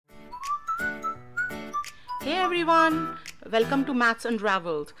Hey everyone! Welcome to Maths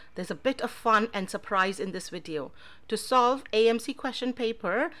Unraveled. There's a bit of fun and surprise in this video. To solve AMC question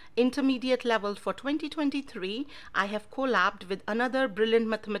paper, intermediate level for 2023, I have collabed with another brilliant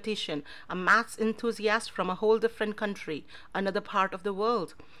mathematician, a maths enthusiast from a whole different country, another part of the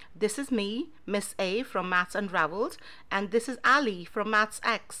world. This is me, Miss A from Maths Unraveled, and this is Ali from Maths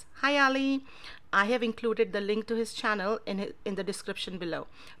X. Hi Ali! I have included the link to his channel in the description below.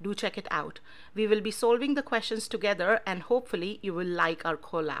 Do check it out. We will be solving the questions together and hopefully you will like our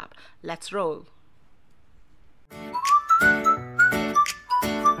collab. Let's roll.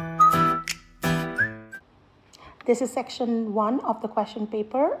 This is section 1 of the question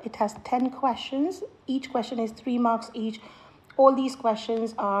paper. It has 10 questions. Each question is 3 marks each. All these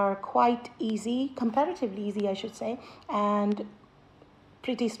questions are quite easy, comparatively easy I should say, and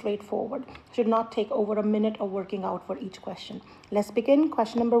pretty straightforward. Should not take over a minute of working out for each question. Let's begin.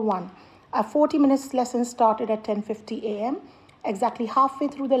 Question number 1. A 40 minutes lesson started at 10:50 a.m. Exactly halfway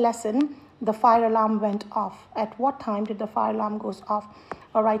through the lesson, the fire alarm went off. At what time did the fire alarm goes off?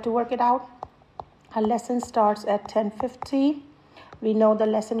 All right, to work it out, a lesson starts at 10:50. We know the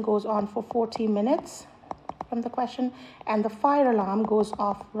lesson goes on for 40 minutes from the question, and the fire alarm goes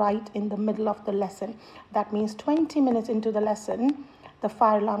off right in the middle of the lesson. That means 20 minutes into the lesson, the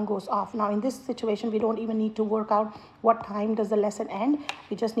fire alarm goes off. Now in this situation, we don't even need to work out what time does the lesson end.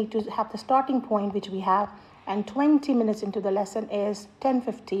 We just need to have the starting point, which we have, and 20 minutes into the lesson is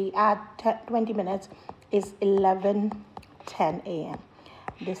 10:50. Add 20 minutes is 11:10 a.m.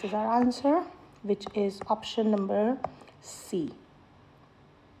 This is our answer, which is option number C.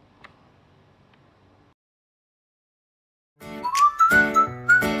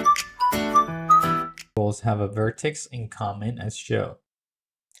 Have a vertex in common as shown.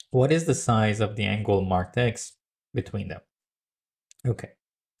 What is the size of the angle marked X between them? Okay,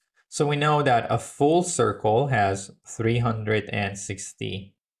 so we know that a full circle has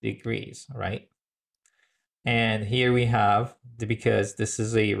 360 degrees, right? And here we have, because this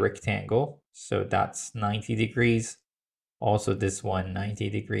is a rectangle, so that's 90 degrees. Also this one, 90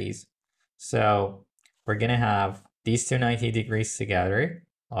 degrees. So we're gonna have these two 90 degrees together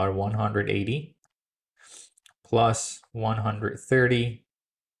are 180 plus 130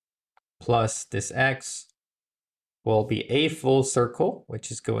 plus this X will be a full circle,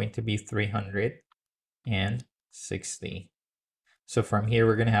 which is going to be 360. So from here,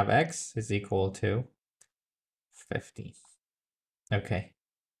 we're going to have X is equal to 50. Okay.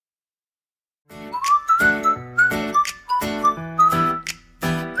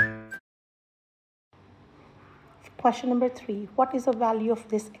 Question number 3. What is the value of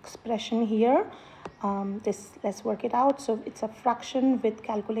this expression here? Let's work it out. So it's a fraction with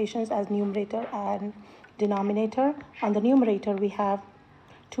calculations as numerator and denominator. On the numerator, we have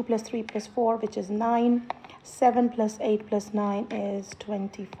 2 plus 3 plus 4, which is 9. 7 plus 8 plus 9 is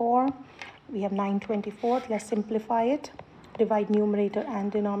 24. We have 9/24. Let's simplify it. Divide numerator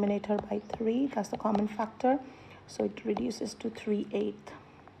and denominator by 3. That's the common factor. So it reduces to 3/8.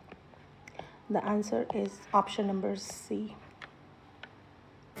 The answer is option number C.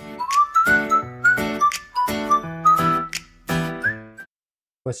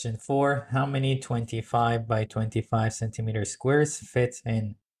 Question 4. How many 25 by 25 centimeter squares fit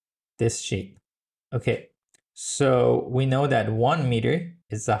in this shape? Okay, so we know that 1 meter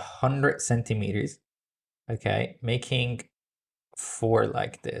is 100 centimeters. Okay, making 4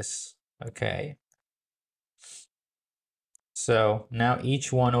 like this. Okay. So now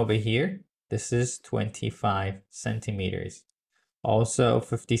each one over here, this is 25 centimeters. Also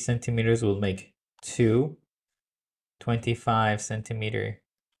 50 centimeters will make 2 25 centimeter.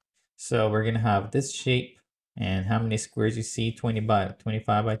 So we're gonna have this shape, and how many squares you see?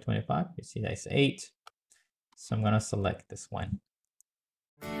 25 by 25. You see that's 8. So I'm gonna select this one.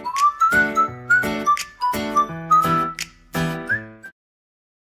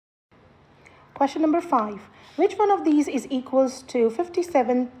 Question number 5. Which one of these is equals to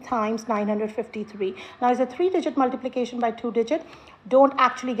 57 times 953? Now, it's a 3-digit multiplication by 2-digit. Don't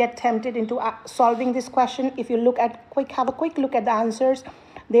actually get tempted into solving this question. If you look at have a quick look at the answers.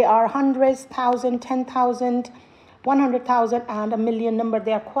 They are hundreds, 1,000, 10,000, 100,000, and a million number.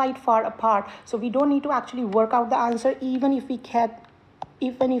 They are quite far apart. So we don't need to actually work out the answer, even if we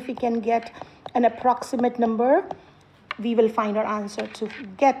can get an approximate number. We will find our answer. To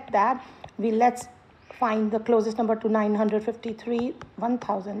get that, let's find the closest number to 953.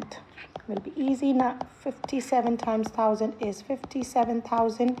 1,000 will be easy. Now 57 times 1,000 is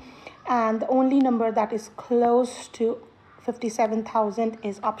 57,000, and the only number that is close to 57,000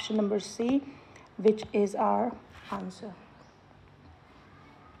 is option number C, which is our answer.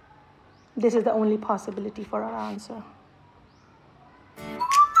 This is the only possibility for our answer.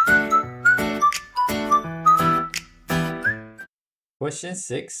 Question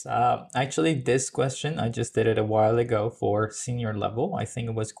 6. Actually, this question, I just did it a while ago for senior level. I think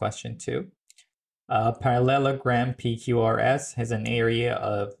it was question 2. Parallelogram PQRS has an area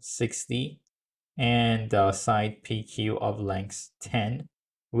of 60 and side PQ of length 10,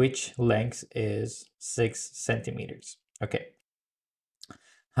 which length is 6 centimeters. Okay.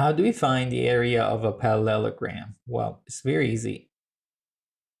 How do we find the area of a parallelogram? Well, it's very easy.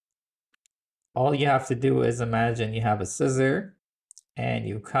 All you have to do is imagine you have a scissor and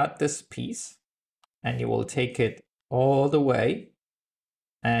you cut this piece and you will take it all the way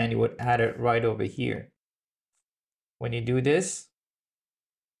and you would add it right over here. When you do this,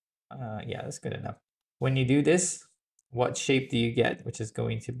 yeah, that's good enough. When you do this, what shape do you get? Which is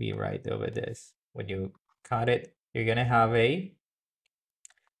going to be right over this. When you cut it, you're going to have a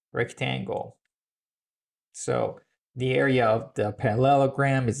rectangle. So the area of the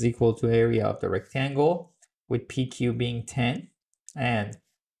parallelogram is equal to area of the rectangle, with PQ being 10. And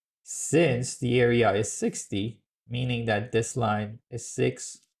since the area is 60, meaning that this line is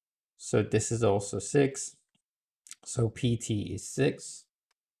 6, so this is also 6. So PT is 6,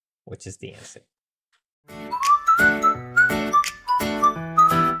 which is the answer.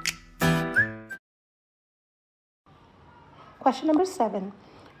 Question number 7.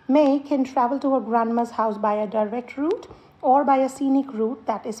 May can travel to her grandma's house by a direct route or by a scenic route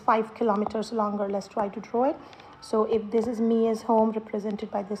that is 5 kilometers longer. Let's try to draw it. So if this is Mia's home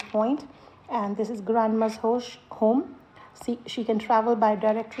represented by this point, and this is grandma's home, see, she can travel by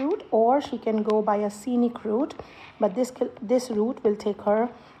direct route or she can go by a scenic route, but this route will take her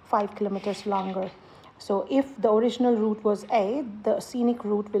 5 kilometers longer. So if the original route was A, the scenic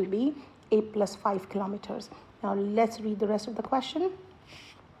route will be A plus 5 kilometers. Now let's read the rest of the question.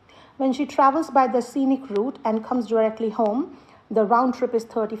 When she travels by the scenic route and comes directly home, the round trip is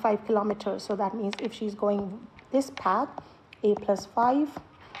 35 kilometers. So that means if she's going this path, A plus 5,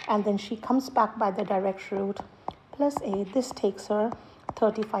 and then she comes back by the direct route plus A, this takes her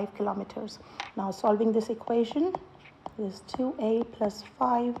 35 kilometers. Now solving this equation, this is 2A plus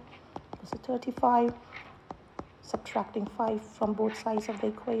 5 plus 35, subtracting 5 from both sides of the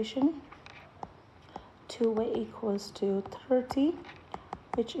equation. 2A equals to 30,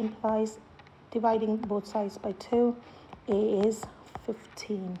 which implies dividing both sides by 2. A is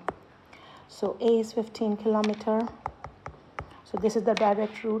 15. So A is 15 kilometer. So this is the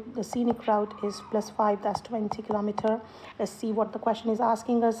direct route. The scenic route is plus 5, that's 20 kilometer. Let's see what the question is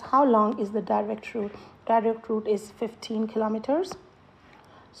asking us. How long is the direct route? Direct route is 15 kilometers.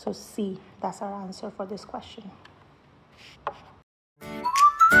 So C, that's our answer for this question.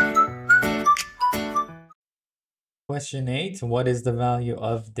 Question 8, what is the value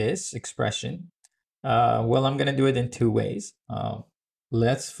of this expression? Well, I'm going to do it in 2 ways.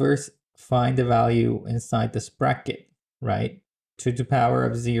 Let's first find the value inside this bracket, right? 2 to the power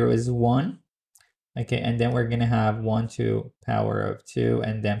of 0 is 1. Okay, and then we're going to have 1 to the power of 2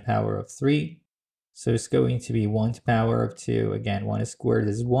 and then power of 3. So it's going to be 1 to the power of 2. Again, 1 squared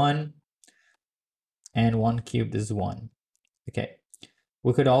is 1 and 1 cubed is 1. Okay,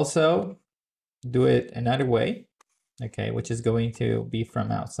 we could also do it another way, okay, which is going to be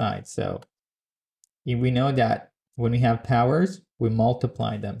from outside. So we know that when we have powers, we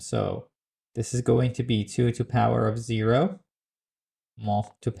multiply them. So this is going to be 2 to the power of 0 to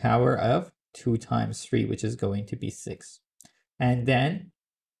the power of 2 times 3, which is going to be 6. And then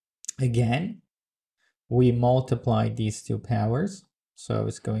again, we multiply these two powers. So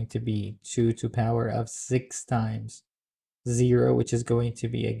it's going to be 2 to the power of 6 times 0, which is going to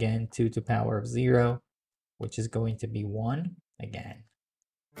be again 2 to the power of 0, which is going to be 1 again.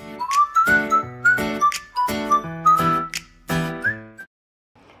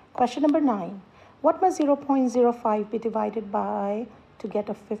 Question number 9. What must 0.05 be divided by to get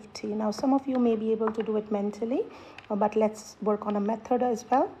a 50? Now some of you may be able to do it mentally, but let's work on a method as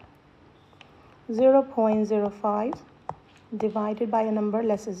well. 0.05 divided by a number,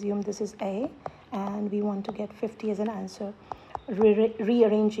 let's assume this is A, and we want to get 50 as an answer.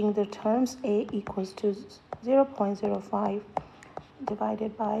 Rearranging the terms, A equals to 0.05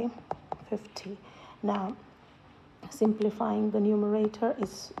 divided by 50. Now simplifying the numerator,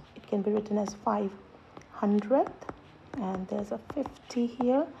 it can be written as 500, and there's a 50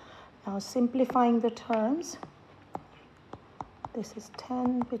 here. Now simplifying the terms, this is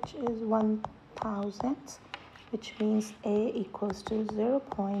 10, which is 1,000, which means A equals to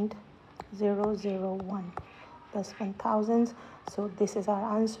 0.001. That's 1,000. So this is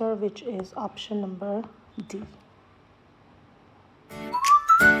our answer, which is option number D.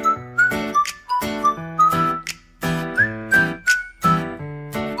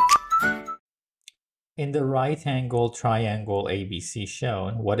 in the right angle triangle ABC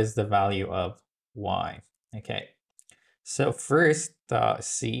shown, what is the value of y? Okay, so first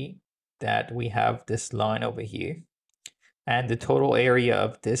see that we have this line over here, and the total area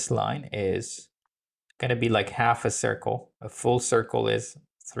of this line is going to be like half a circle. A full circle is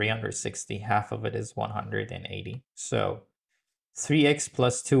 360, half of it is 180. So 3x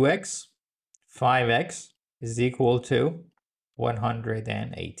plus 2x, 5x is equal to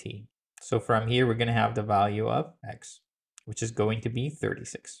 180. So from here, we're going to have the value of x, which is going to be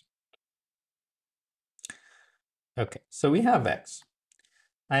 36. Okay, so we have x.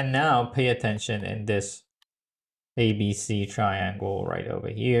 And now pay attention in this ABC triangle right over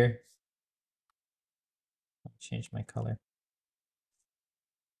here. I'll change my color.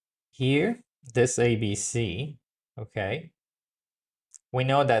 Here, this ABC, okay, we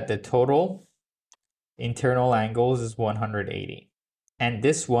know that the total internal angles is 180. And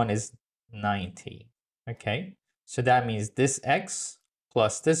this one is 90, okay? So that means this x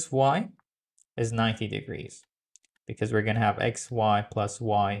plus this y is 90 degrees, because we're going to have xy plus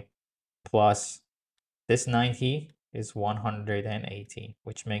y plus this 90 is 180,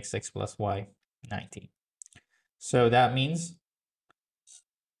 which makes x plus y 90. So that means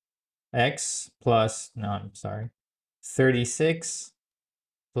x plus, no, I'm sorry, 36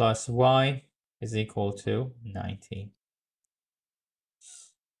 plus y is equal to 90.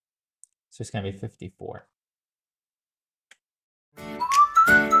 So it's going to be 54.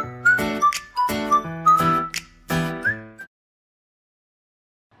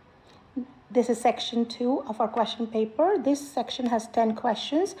 This is section 2 of our question paper. This section has 10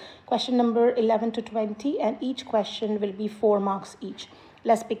 questions, question number 11 to 20, and each question will be 4 marks each.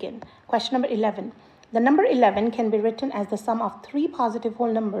 Let's begin. Question number 11. The number 11 can be written as the sum of 3 positive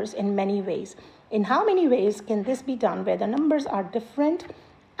whole numbers in many ways. In how many ways can this be done where the numbers are different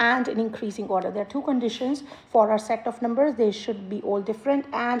and in increasing order? There are 2 conditions for our set of numbers. They should be all different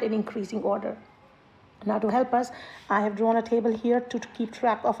and in increasing order. Now to help us, I have drawn a table here to keep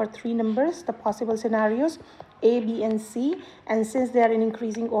track of our 3 numbers, the possible scenarios, A, B, and C. And since they are in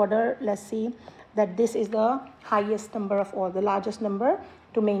increasing order, let's see that this is the highest number of all, the largest number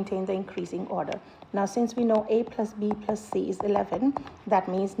to maintain the increasing order. Now, since we know A plus B plus C is 11, that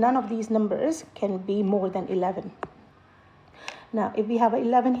means none of these numbers can be more than 11. Now, if we have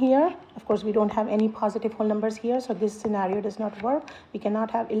 11 here, of course, we don't have any positive whole numbers here, so this scenario does not work. We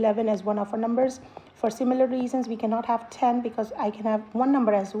cannot have 11 as one of our numbers. For similar reasons, we cannot have 10 because I can have one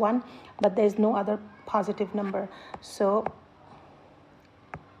number as 1, but there is no other positive number. So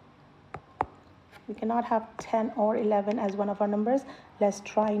we cannot have 10 or 11 as one of our numbers. Let's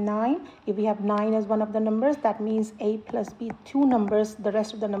try 9. If we have 9 as one of the numbers, that means A plus B, 2 numbers, the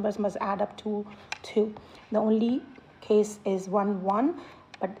rest of the numbers must add up to 2. The only case is 1, 1,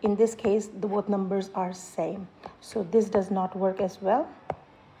 but in this case, both numbers are same. So this does not work as well.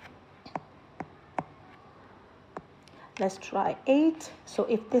 Let's try 8. So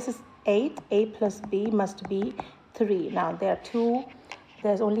if this is 8, A plus B must be 3. Now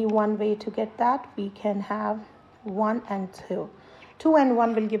there's only one way to get that. We can have 1 and 2. 2 and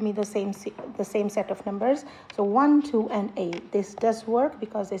 1 will give me the same set of numbers. So 1, 2, and 8. This does work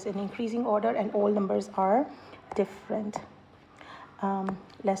because it's in increasing order and all numbers are different.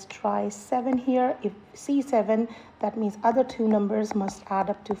 Let's try 7 here. If C7, that means other 2 numbers must add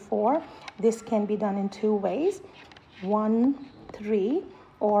up to 4. This can be done in 2 ways. 1, 3,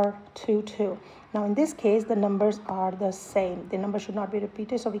 or 2, 2. Now in this case, the numbers are the same. The number should not be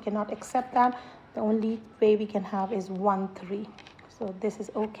repeated, so we cannot accept that. The only way we can have is 1, 3. So this is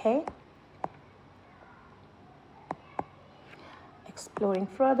okay. Exploring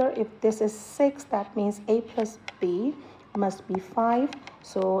further, if this is 6, that means A plus B must be 5.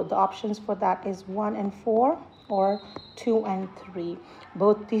 So the options for that is 1 and 4 or 2 and 3.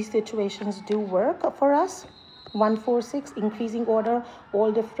 Both these situations do work for us. 1, 4, 6, increasing order,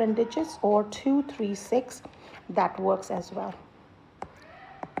 all different digits, or 2, 3, 6, that works as well.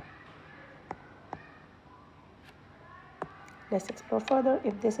 Let's explore further.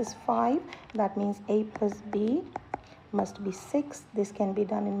 If this is 5, that means A plus B must be 6. This can be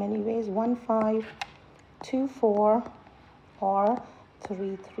done in many ways. 1, 5, 2, 4, or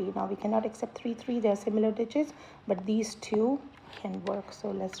 3, 3. Now we cannot accept 3, 3. They are similar digits, but these 2 can work. So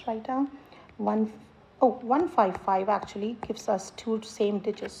let's write down 1, 5, 5 actually gives us 2 same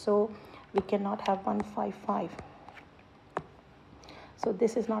digits. So we cannot have 1, 5, 5. So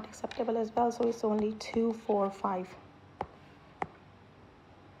this is not acceptable as well. So it's only 2, 4, 5.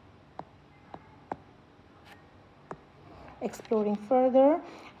 Exploring further,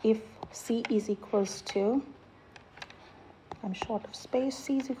 if C is equals to I'm short of space.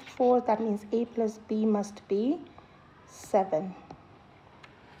 C is equal to 4. That means A plus B must be 7.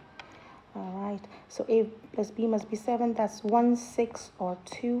 All right. So A plus B must be 7. That's 1, 6, or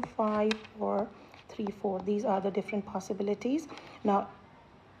 2, 5, or 3, 4. These are the different possibilities. Now,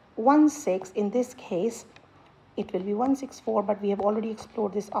 1, 6, in this case, it will be 1, 6, 4, but we have already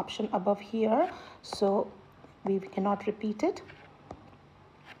explored this option above here, so we cannot repeat it.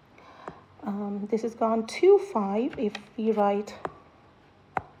 This is gone 2, 5. If we write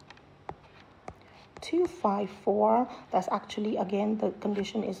 2, 5, 4, that's actually, again, the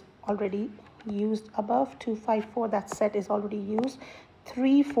condition is already used above. 2, 5, 4, that set is already used.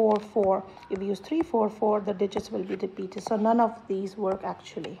 3, 4, 4. If we use 3, 4, 4, the digits will be repeated. So none of these work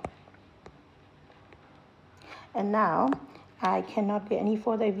actually. And now I cannot go any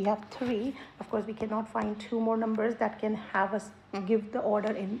further. If we have 3, of course, we cannot find 2 more numbers that can have us give the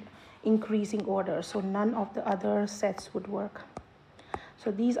order in increasing order. So none of the other sets would work.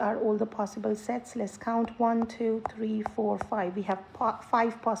 So these are all the possible sets. Let's count 1, 2, 3, 4, 5. We have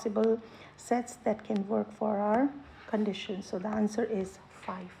 5 possible sets that can work for our condition. So the answer is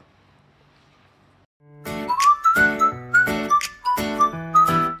 5.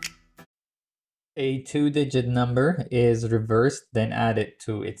 A 2-digit number is reversed, then added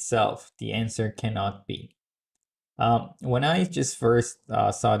to itself. The answer cannot be. When I just first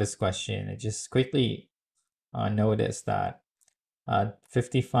saw this question, I just quickly noticed that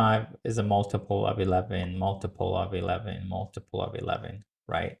 55 is a multiple of 11, multiple of 11, multiple of 11,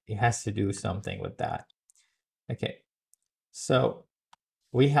 right? It has to do something with that. Okay, so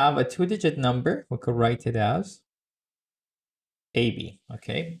we have a 2-digit number. We could write it as AB,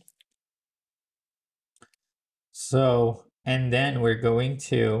 okay? So, and then we're going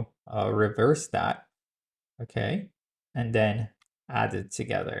to reverse that, okay? And then add it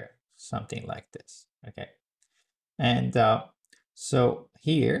together, something like this, okay? And so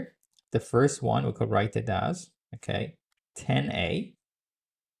here, the first one, we could write it as, okay, 10A,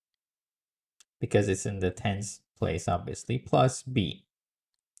 because it's in the tens place, obviously, plus B.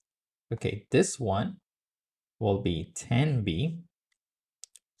 Okay, this one will be 10B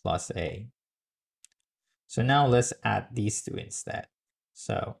plus A. So now let's add these two instead.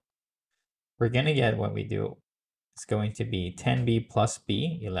 So we're going to get what we do. It's going to be 10B plus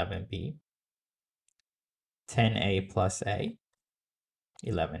B, 11B, 10A plus A,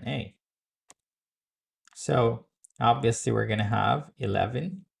 11A. So obviously we're going to have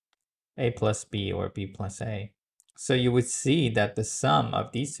 11, A plus B or B plus A. So you would see that the sum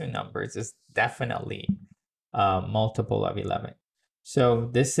of these two numbers is definitely a multiple of 11. So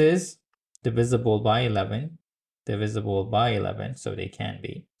this is divisible by 11, divisible by 11, so they can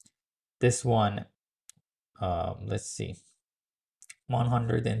be. This one, let's see,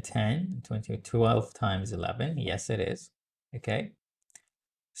 110, 12 times 11. Yes, it is. Okay.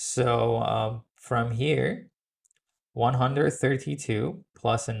 So from here, 132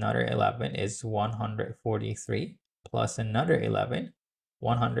 plus another 11 is 143 plus another 11,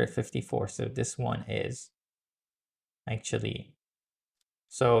 154. So this one is actually,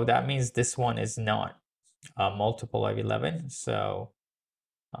 so that means this one is not a multiple of 11. So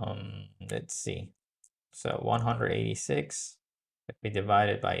let's see. So 186, if we divide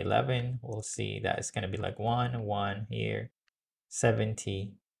it by 11, we'll see that it's going to be like 1 here,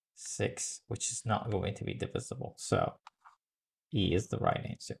 76, which is not going to be divisible. So E is the right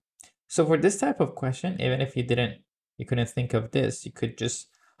answer. So for this type of question, even if you couldn't think of this, you could just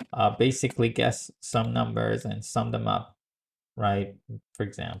basically guess some numbers and sum them up, right? For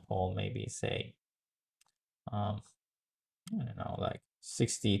example, maybe say, I don't know, like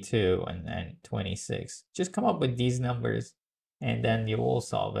 62 and 26. Just come up with these numbers and then you will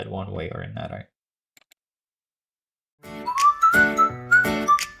solve it one way or another.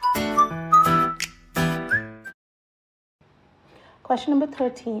 Question number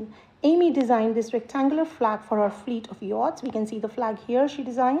 13. Amy designed this rectangular flag for her fleet of yachts. We can see the flag here she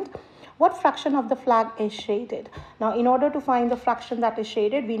designed. What fraction of the flag is shaded? Now, in order to find the fraction that is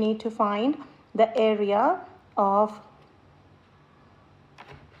shaded, we need to find the area of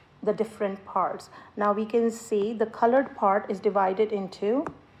the different parts. Now, we can see the colored part is divided into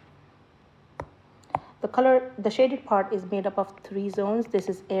the shaded part is made up of 3 zones. This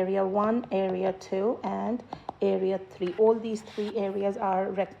is area 1, area 2, and area 3. All these 3 areas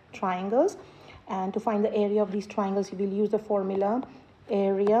are triangles. And to find the area of these triangles, you will use the formula.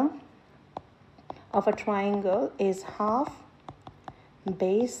 Area of a triangle is half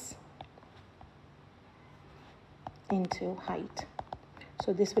base into height.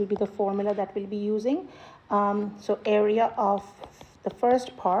 So this will be the formula that we'll be using. So area of the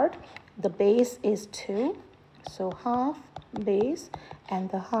first part, the base is 2. So half base, and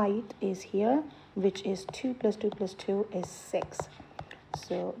the height is here, which is 2 plus 2 plus 2 is 6.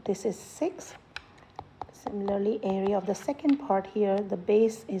 So this is 6. Similarly, area of the second part here, the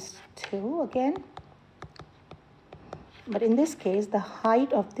base is 2 again. But in this case, the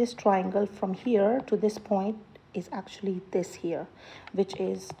height of this triangle from here to this point is actually this here, which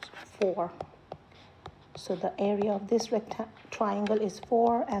is 4. So the area of this triangle is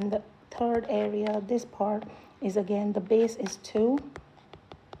 4, and the third area, this part, is again, the base is 2,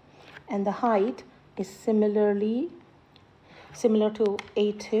 and the height is similar to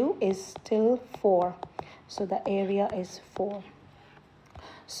A2 is still 4. So the area is 4.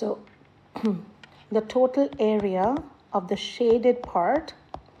 So the total area of the shaded part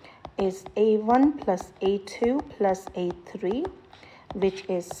is A1 plus A2 plus A3, which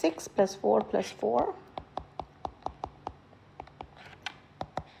is 6 plus 4 plus 4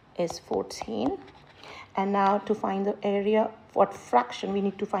 is 14. And now to find the area, what fraction, we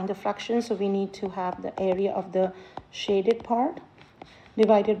need to find the fraction. So we need to have the area of the shaded part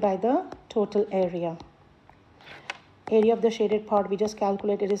divided by the total area. Area of the shaded part we just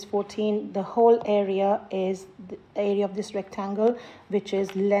calculated is 14. The whole area is the area of this rectangle, which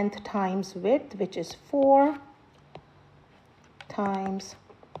is length times width, which is 4 times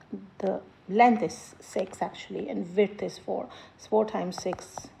the length is 6 actually, and width is 4. It's 4 times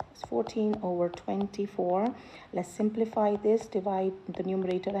 6 is 14 over 24. Let's simplify this. Divide the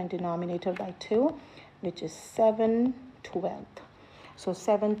numerator and denominator by 2, which is 7/12. So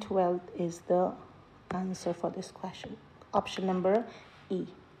 7/12 is the answer for this question. Option number E.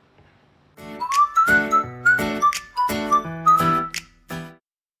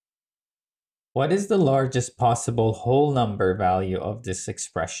 What is the largest possible whole number value of this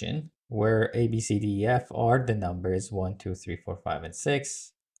expression, where A, B, C, D, E, F are the numbers 1, 2, 3, 4, 5, and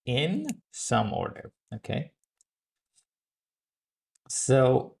 6 in some order? Okay.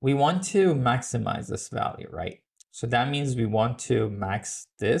 So we want to maximize this value, right? So that means we want to max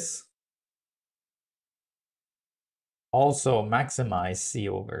this. Also maximize C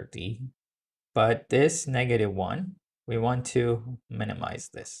over D. But this -1, we want to minimize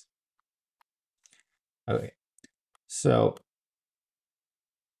this. Okay. So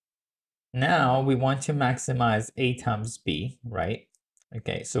now we want to maximize A times B, right?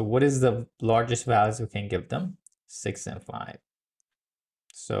 Okay, so what is the largest values we can give them? 6 and 5.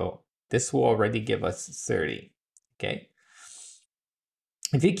 So this will already give us 30, okay?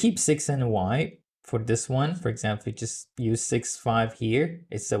 If you keep 6 and Y for this one, for example, you just use 6, 5 here,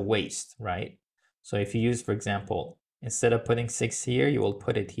 it's a waste, right? So if you use, for example, instead of putting 6 here, you will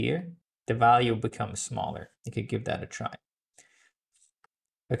put it here, the value becomes smaller. You could give that a try.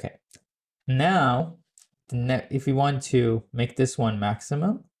 Okay, now, if you want to make this one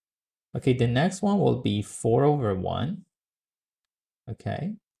maximum, okay, the next one will be 4 over 1,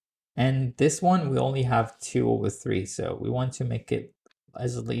 okay? And this one, we only have 2 over 3, so we want to make it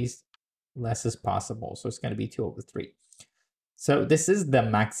as least less as possible. So it's going to be 2 over 3. So this is the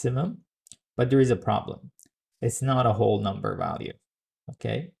maximum, but there is a problem. It's not a whole number value,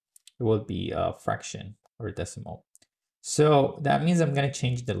 okay? It will be a fraction or a decimal. So that means I'm going to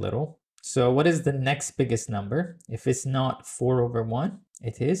change the little. So what is the next biggest number? If it's not 4 over 1,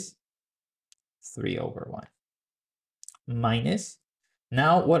 it is 3 over 1. Minus,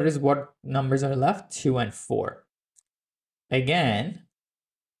 now what numbers are left? 2 and 4. Again,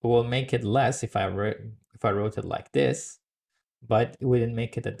 we'll make it less if I wrote it like this, but it wouldn't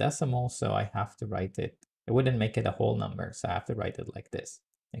make it a decimal, so I have to write it. It wouldn't make it a whole number, so I have to write it like this.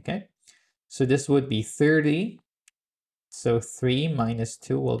 Okay, so this would be 30. So 3 minus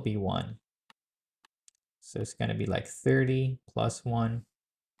 2 will be 1. So it's going to be like 30 plus 1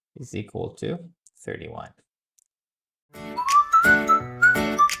 is equal to 31.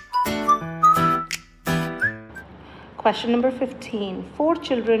 Question number 15. 4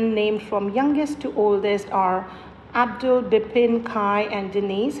 children named from youngest to oldest are Abdul, Bipin, Kai, and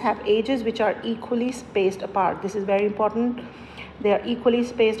Denise have ages which are equally spaced apart. This is very important. They are equally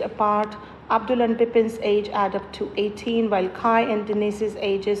spaced apart. Abdul and Bipin's age add up to 18, while Kai and Denise's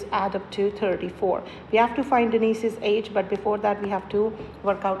ages add up to 34. We have to find Denise's age, but before that we have to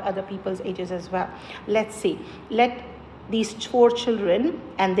work out other people's ages as well. Let's see. Let these 4 children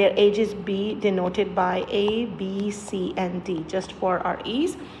and their ages be denoted by A, B, C, and D, just for our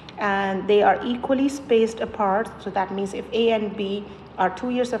ease. And they are equally spaced apart. So that means if A and B are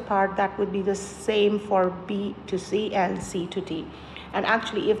 2 years apart, that would be the same for B to C and C to D. And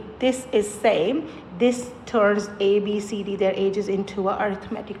actually, if this is same, this turns A, B, C, D, their ages into an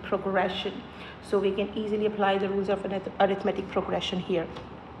arithmetic progression. So we can easily apply the rules of an arithmetic progression here.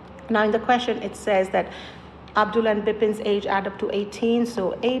 Now in the question, it says that Abdul and Bipin's age add up to 18,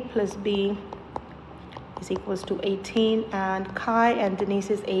 so A plus B is equals to 18, and Kai and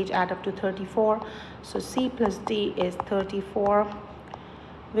Denise's age add up to 34, so C plus D is 34,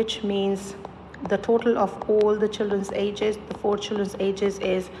 which means the total of all the children's ages, the 4 children's ages,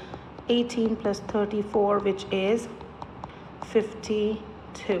 is 18 plus 34, which is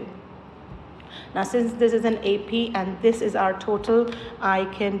 52. Now, since this is an AP and this is our total, I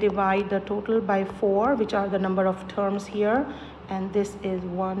can divide the total by 4, which are the number of terms here, and this is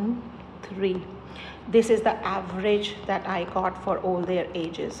 1, 3. This is the average that I got for all their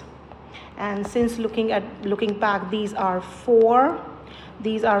ages. And since looking back, these are 4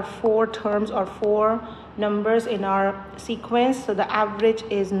 terms or 4 numbers in our sequence, so the average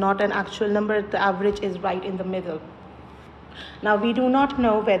is not an actual number, the average is right in the middle. Now, we do not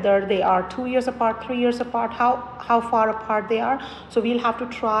know whether they are 2 years apart, 3 years apart, how far apart they are, so we'll have to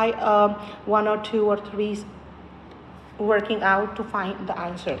try 1 or 2 or 3 working out to find the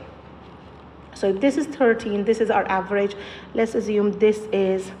answer. So if this is 13, this is our average. Let's assume this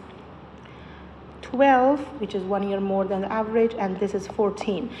is 12, which is 1 year more than the average, and this is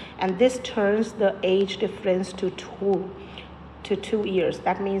 14, and this turns the age difference to 2 years.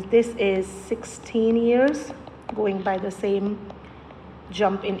 That means this is 16 years, going by the same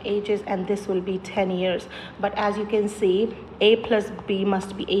jump in ages, and this will be 10 years. But as you can see, A plus B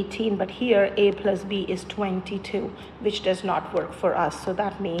must be 18, but here A plus B is 22, which does not work for us. So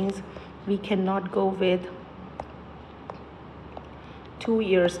that means we cannot go with 2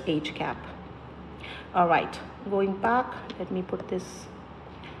 years age gap. All right, going back, let me put this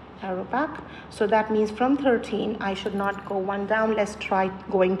arrow back. So that means from 13, I should not go 1 down. Let's try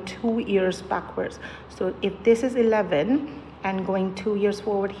going 2 years backwards. So if this is 11 and going 2 years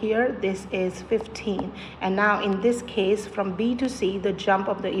forward here, this is 15. And now in this case, from B to C, the jump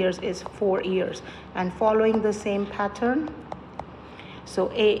of the years is 4 years. And following the same pattern,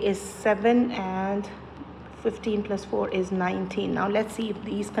 so A is 7 and 15 plus 4 is 19. Now let's see if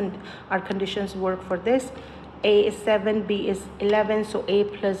these our conditions work for this. A is 7, B is 11, so A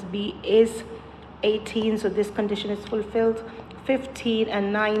plus B is 18, so this condition is fulfilled. 15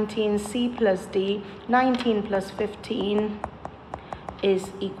 and 19, C plus D, 19 plus 15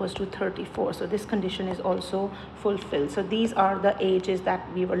 is equals to 34, so this condition is also fulfilled. So these are the ages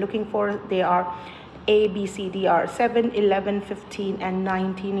that we were looking for. They are A, B, C, D are 7, 11, 15, and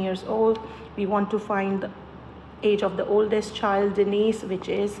 19 years old. We want to find the age of the oldest child, Denise, which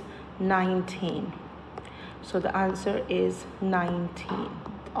is 19. So the answer is 19,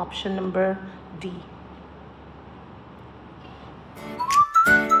 option number D.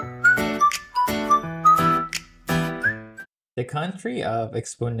 The country of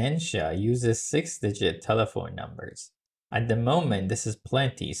Exponentia uses 6-digit telephone numbers. At the moment, this is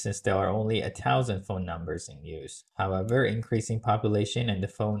plenty since there are only 1,000 phone numbers in use. However, increasing population and the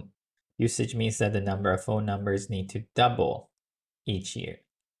phone usage means that the number of phone numbers need to double each year.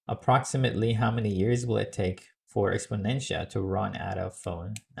 Approximately how many years will it take for Exponentia to run out of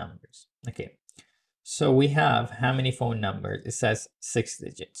phone numbers? Okay, so we have how many phone numbers? It says 6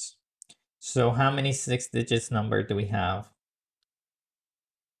 digits. So how many 6 digits number do we have?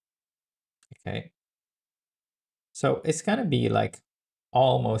 Okay, so it's gonna be like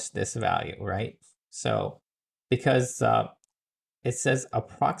almost this value, right? So because it says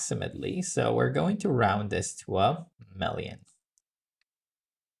approximately, so we're going to round this to 1,000,000.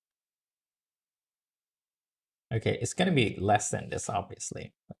 Okay, it's going to be less than this,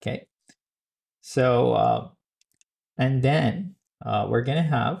 obviously. Okay, so and then we're going to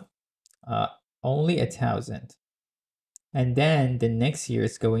have only 1,000, and then the next year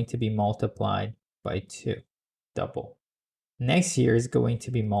is going to be multiplied by 2, double. Next year is going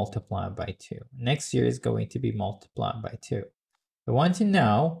to be multiplied by 2. Next year is going to be multiplied by 2. I want to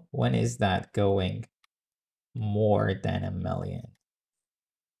know, when is that going more than 1,000,000?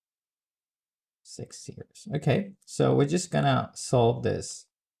 6 years. Okay, so we're just gonna solve this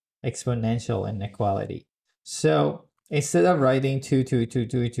exponential inequality. So instead of writing 2, 2, 2,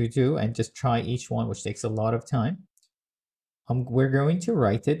 2, 2, 2, and just try each one, which takes a lot of time, we're going to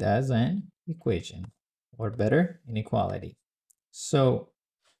write it as an equation, or better, inequality. So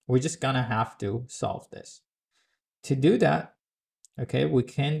we're just gonna have to solve this. To do that, okay, we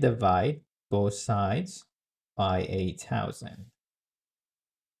can divide both sides by 1,000.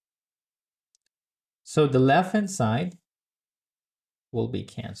 So the left-hand side will be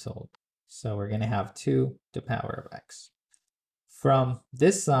canceled. So we're gonna have 2 to the power of x. From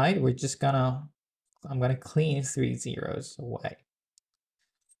this side, we're just gonna, I'm gonna clean 3 zeros away.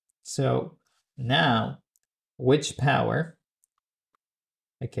 So now, which power,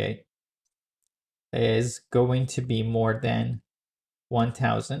 okay, is going to be more than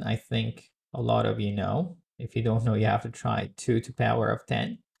 1000. I think a lot of you know. If you don't know, you have to try 2 to the power of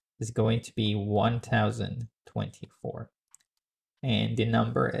 10 is going to be 1024. And the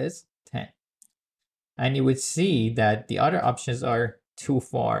number is 10. And you would see that the other options are too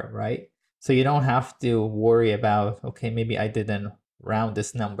far, right? So you don't have to worry about, okay, maybe I didn't round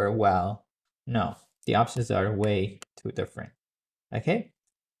this number well. No, the options are way too different. Okay,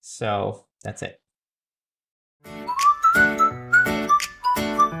 so that's it.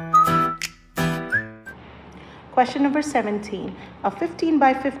 Question number 17. A 15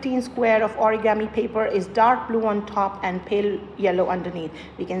 by 15 square of origami paper is dark blue on top and pale yellow underneath.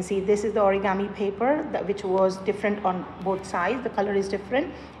 We can see this is the origami paper which was different on both sides. The color is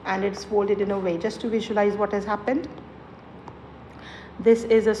different and it's folded in a way. Just to visualize what has happened. This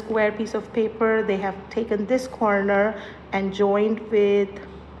is a square piece of paper. They have taken this corner and joined with,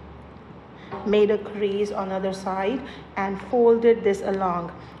 made a crease on the other side and folded this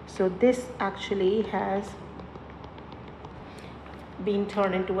along. So this actually has been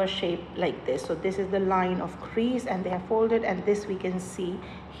turned into a shape like this. So this is the line of crease and they have folded, and this we can see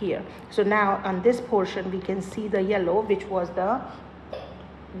here. So now on this portion we can see the yellow, which was the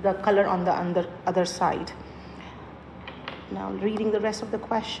color on the other side. Now reading the rest of the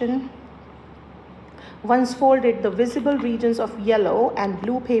question. Once folded, the visible regions of yellow and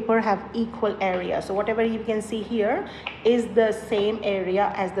blue paper have equal area. So whatever you can see here is the same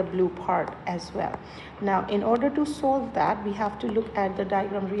area as the blue part as well. Now, in order to solve that, we have to look at the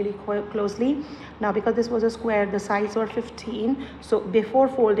diagram really closely. Now, because this was a square, the sides were 15. So before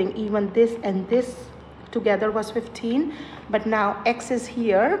folding, even this and this together was 15. But now X is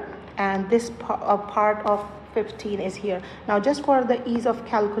here and this part of 15 is here. Now, just for the ease of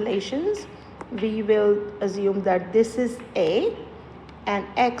calculations, we will assume that this is A and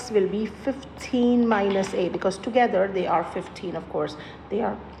X will be 15 minus A, because together they are 15. Of course,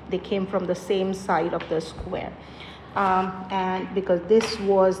 they came from the same side of the square. And because this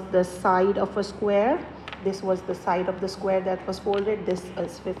was the side of a square, this was the side of the square that was folded. This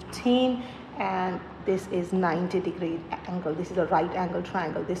is 15 and this is 90-degree angle. This is a right angle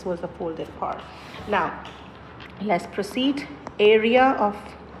triangle. This was the folded part. Now, let's proceed. Area of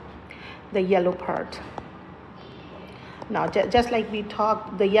the yellow part. Now, just like we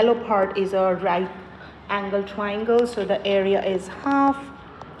talked, the yellow part is a right angle triangle. So the area is half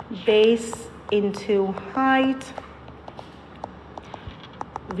base into height.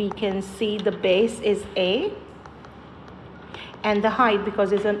 We can see the base is A. And the height,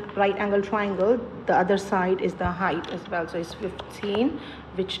 because it's a right angle triangle, the other side is the height as well. So it's 15,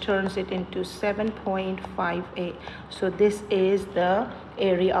 which turns it into 7.58. So this is the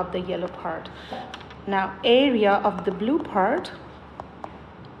area of the yellow part. Now, area of the blue part.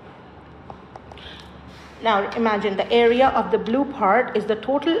 Now, imagine the area of the blue part is the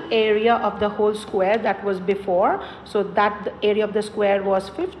total area of the whole square that was before. So that the area of the square was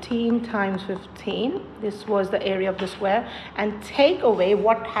 15 times 15. This was the area of the square. And take away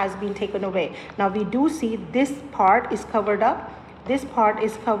what has been taken away. Now, we do see this part is covered up. This part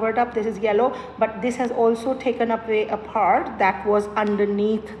is covered up. This is yellow. But this has also taken away a part that was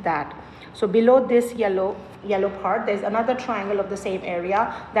underneath that. So below this yellow part, there's another triangle of the same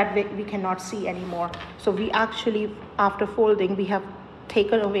area that we cannot see anymore. So we actually, after folding, we have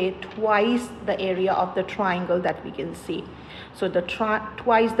taken away twice the area of the triangle that we can see. So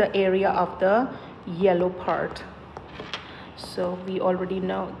twice the area of the yellow part. So we already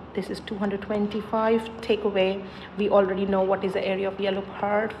know this is 225. Take away, we already know what is the area of yellow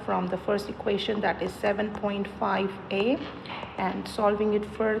part from the first equation, that is 7.5a. And solving it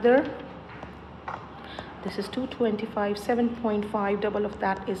further, this is 225, 7.5, double of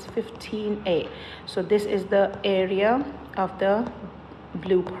that is 15a. So this is the area of the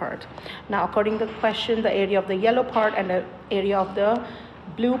blue part. Now, according to the question, the area of the yellow part and the area of the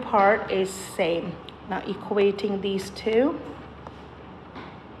blue part is same. Now, equating these two,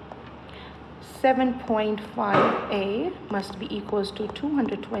 7.5a must be equals to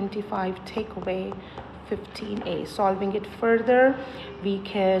 225, take away 15a. Solving it further, we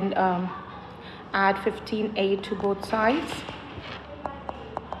can add 15a to both sides,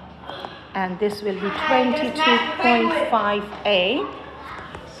 and this will be 22.5a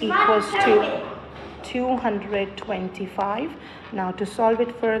equals to 225. Now, to solve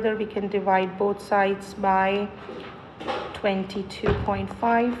it further, we can divide both sides by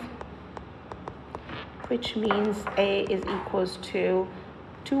 22.5, which means a is equals to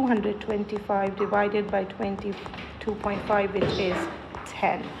 225 divided by 22.5, which is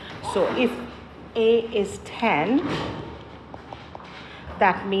 10. So if a is 10,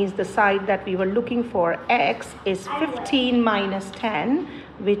 That means the side that we were looking for, x, is 15 minus 10,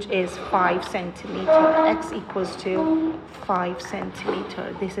 which is 5 centimeter. X equals to 5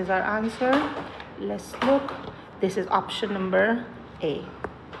 centimeter. This is our answer. Let's look. This is option number A.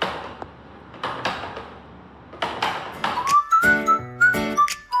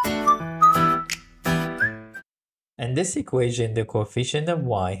 In this equation, the coefficient of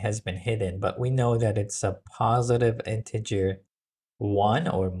y has been hidden, but we know that it's a positive integer 1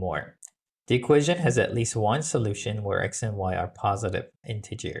 or more. The equation has at least one solution where x and y are positive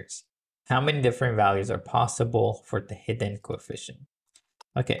integers. How many different values are possible for the hidden coefficient?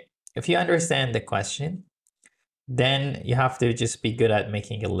 Okay, if you understand the question, then you have to just be good at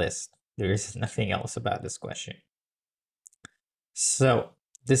making a list. There is nothing else about this question. So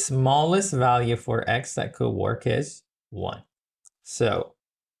the smallest value for x that could work is 1. So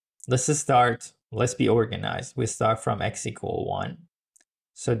let's be organized. We start from x equal 1.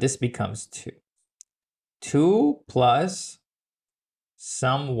 So this becomes 2. 2 plus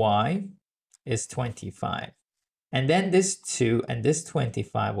some y is 25. And then this 2 and this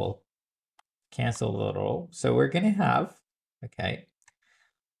 25 will cancel a little. So we're going to have, okay,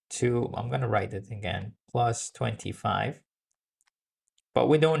 2, I'm going to write it again, plus 25. But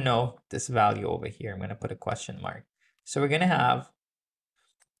we don't know this value over here. I'm going to put a question mark. So we're going to have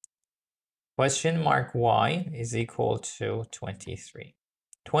question mark y is equal to 23.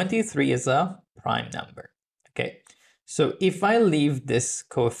 23 is a prime number. Okay. So if I leave this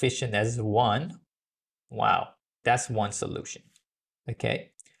coefficient as 1, wow, that's one solution.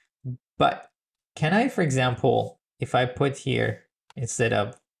 Okay. But can I, for example, if I put here, instead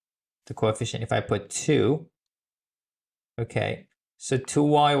of the coefficient, if I put 2, okay, so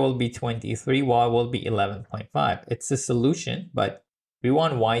 2y will be 23, y will be 11.5. It's a solution, but we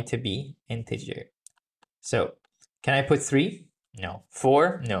want y to be integer. So can I put 3? No.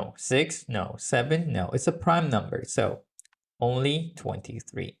 4? No. 6? No. 7? No. It's a prime number, so only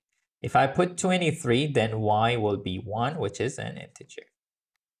 23. If I put 23, then y will be 1, which is an integer.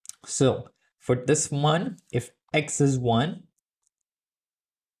 So for this one, if x is 1,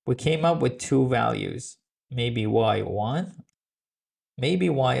 we came up with two values. Maybe y 1. Maybe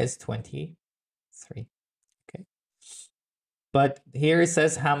y is 23, okay? But here it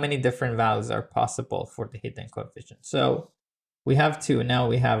says how many different values are possible for the hidden coefficient. So we have 2. Now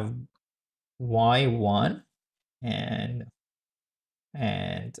we have y1 and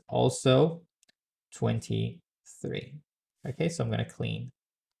also 23. Okay, so I'm going to clean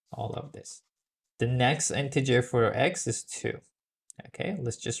all of this. The next integer for x is 2. Okay,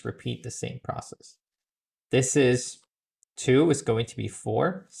 let's just repeat the same process. This is 2 is going to be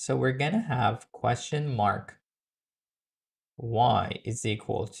 4. So we're going to have question mark y is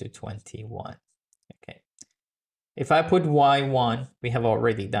equal to 21. Okay. If I put y1, we have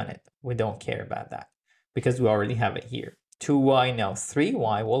already done it. We don't care about that because we already have it here. 2y now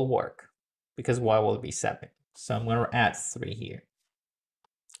 3y will work because y will be 7. So I'm going to add 3 here.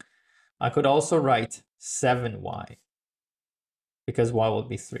 I could also write 7y because y will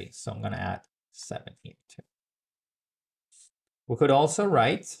be 3. So I'm going to add 7 here too. We could also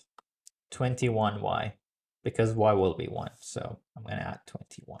write 21y because y will be 1. So I'm going to add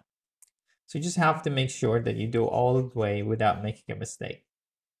 21. So you just have to make sure that you do all the way without making a mistake.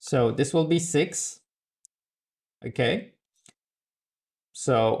 So this will be 6. Okay.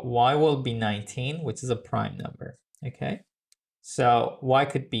 So y will be 19, which is a prime number. Okay. So y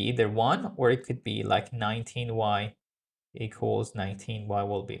could be either 1 or it could be like 19y equals 19y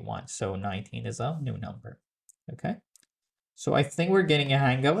will be 1. So 19 is a new number. Okay. So I think we're getting a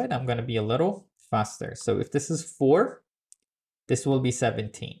hang of it. I'm going to be a little faster. So if this is 4, this will be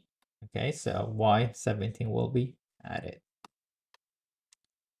 17. Okay, so y 17 will be added.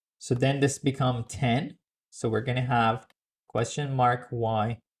 So then this become 10. So we're going to have question mark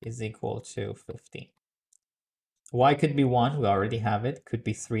y is equal to 15. Y could be 1, we already have it. Could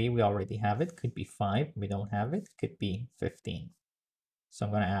be 3, we already have it. Could be 5, we don't have it. Could be 15. So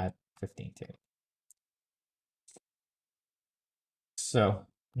I'm going to add 15 to it. So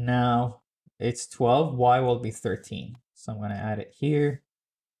now it's 12, y will be 13. So I'm going to add it here.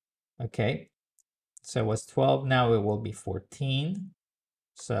 Okay, so it was 12, now it will be 14.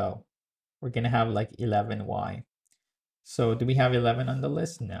 So we're going to have like 11y. So do we have 11 on the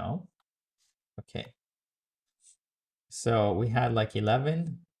list? No. Okay. So we had like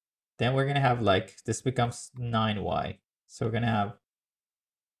 11. Then we're going to have like, this becomes 9y. So we're going to have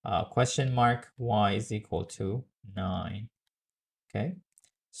question mark y is equal to 9. Okay.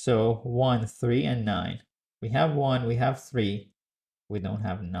 So 1, 3, and 9. We have 1, we have 3. We don't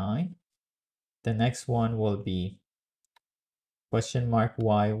have 9. The next one will be question mark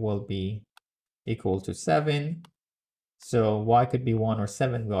y will be equal to 7. So y could be 1 or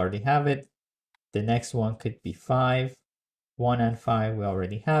 7, we already have it. The next one could be 5. 1 and 5, we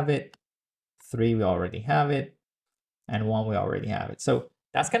already have it. 3, we already have it. And 1, we already have it. So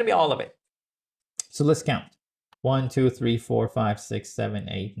that's going to be all of it. So let's count. 1, 2, 3, 4, 5, 6, 7,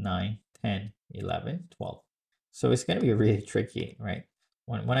 8, 9, 10, 11, 12. So it's going to be really tricky, right?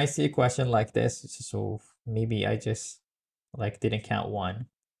 When I see a question like this, so maybe I just like didn't count 1.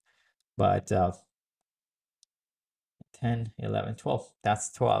 But 10, 11, 12.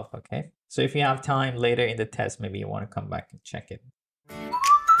 That's 12, okay? So if you have time later in the test, maybe you want to come back and check it.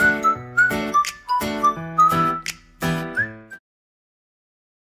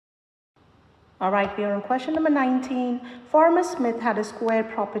 All right, we are on question number 19. Farmer Smith had a square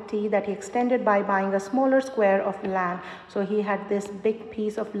property that he extended by buying a smaller square of land. So he had this big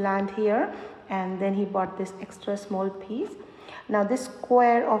piece of land here, and then he bought this extra small piece. Now this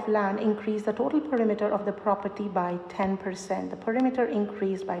square of land increased the total perimeter of the property by 10%. The perimeter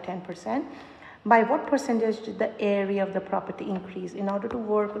increased by 10%. By what percentage did the area of the property increase? In order to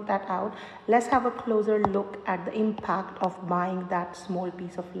work that out, let's have a closer look at the impact of buying that small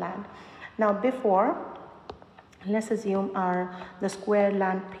piece of land. Now before, let's assume the square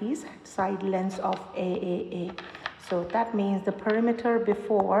land piece had side lengths of AAA. So that means the perimeter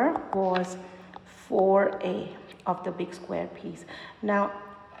before was 4A of the big square piece. Now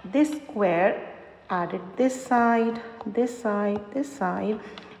this square added this side, this side, this side,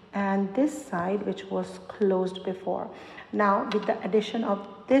 and this side, which was closed before. Now with the addition of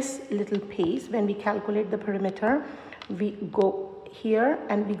this little piece, when we calculate the perimeter, we go here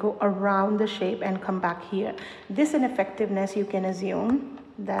and we go around the shape and come back here. This ineffectiveness, you can assume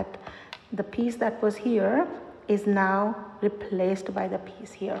that the piece that was here is now replaced by the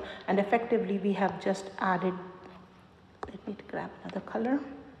piece here, and effectively we have just added, let me grab another color.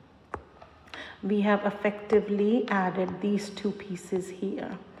 We have effectively added these two pieces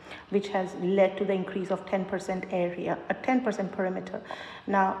here, which has led to the increase of 10% area, a 10% perimeter.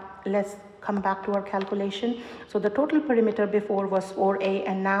 Now let's come back to our calculation. So the total perimeter before was 4A,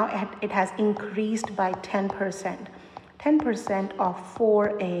 and now it has increased by 10%. 10% of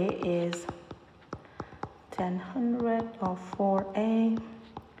 4A is 1000 of 4A,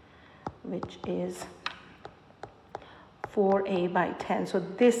 which is 4A by 10. So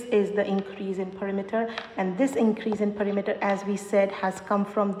this is the increase in perimeter, and this increase in perimeter, as we said, has come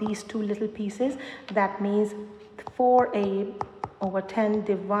from these two little pieces. That means 4A over 10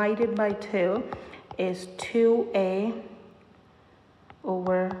 divided by 2 is 2A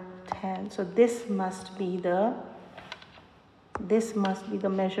over 10. So this must be the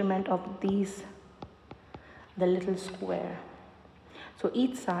measurement of these, the little square. So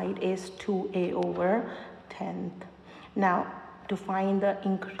each side is 2A over 10. Now to find the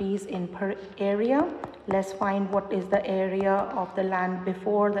increase in per area, let's find what is the area of the land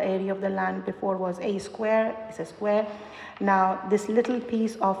before. The area of the land before was A square, it's a square. Now this little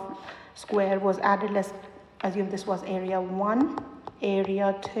piece of square was added. Let's assume this was area 1.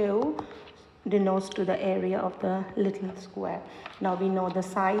 Area 2 denotes to the area of the little square. Now we know the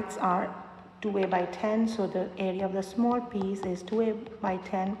sides are 2A by 10, so the area of the small piece is 2A by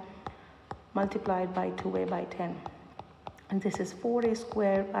 10 multiplied by 2A by 10. And this is 4A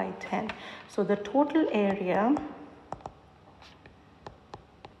square by 10. So the total area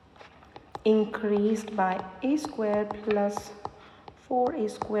increased by A square plus 4A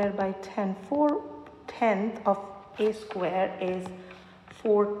square by 10. 4/10 of A square is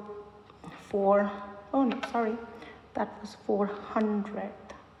 4, oh no, sorry, that was 400.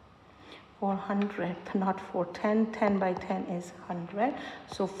 400, not 410. 10 by 10 is 100.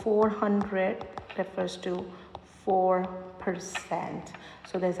 So 400 refers to 4%.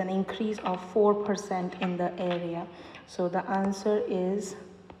 So there's an increase of 4% in the area. So the answer is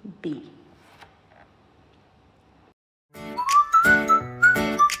B.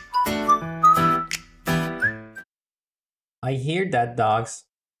 I hear that dogs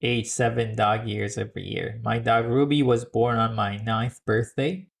age 7 dog years every year. My dog Ruby was born on my 9th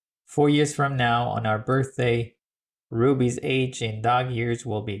birthday. 4 years from now, on our birthday, Ruby's age in dog years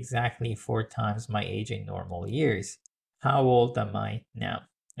will be exactly 4 times my age in normal years. How old am I now?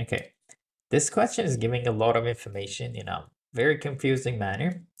 Okay, this question is giving a lot of information in a very confusing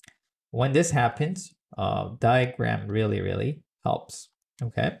manner. When this happens, diagram really helps.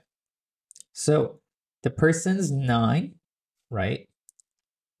 Okay, so the person's 9, right?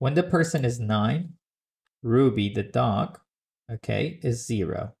 When the person is 9, Ruby, the dog, okay, is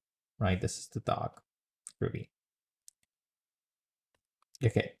 0, right? This is the dog, Ruby.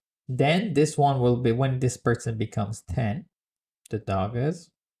 Okay, then this one will be when this person becomes 10. the dog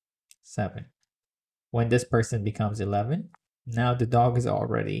is 7. When this person becomes 11, now the dog is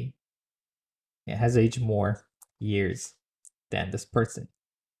already, it has aged more years than this person.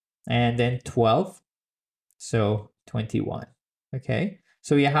 And then 12, so 21. Okay,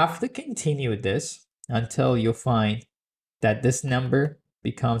 so you have to continue this until you find that this number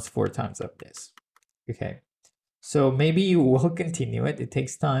becomes 4 times of this. Okay, so maybe you will continue it. It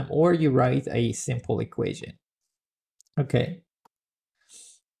takes time, or you write a simple equation. Okay,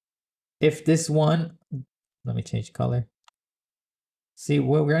 if this one, let me change color. See,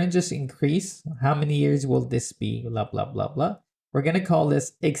 we're going to just increase. How many years will this be? Blah, blah, blah, blah. We're going to call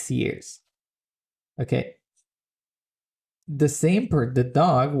this X years. Okay. The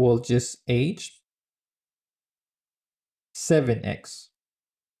dog will just age 7x,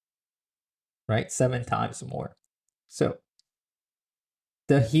 right? 7 times more. So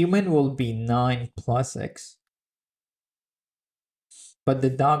the human will be 9 plus x, but the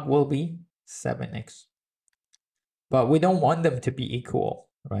dog will be 7x. But we don't want them to be equal,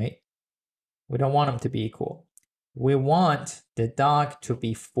 right? We don't want them to be equal. We want the dog to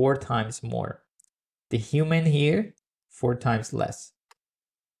be 4 times more. The human here, 4 times less.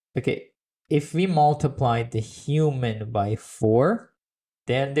 Okay, if we multiply the human by 4,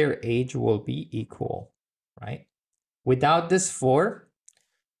 then their age will be equal, right? Without this 4,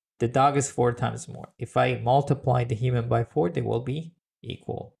 the dog is 4 times more. If I multiply the human by 4, they will be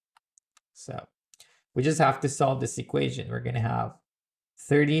equal. So we just have to solve this equation. We're going to have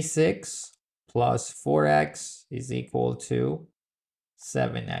 36 plus 4x is equal to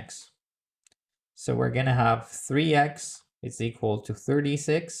 7x. So we're going to have 3x is equal to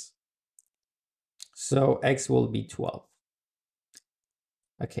 36. So x will be 12.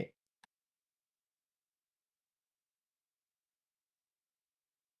 Okay.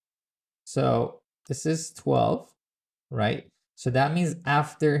 So this is 12, right? So that means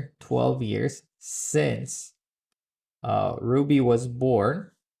after 12 years, since Ruby was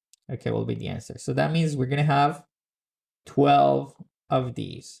born, okay, will be the answer. So that means we're going to have 12 of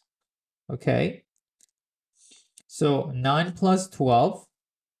these, okay? So 9 plus 12,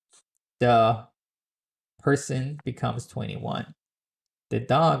 the person becomes 21. The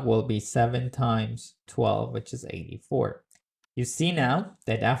dog will be 7 times 12, which is 84. You see now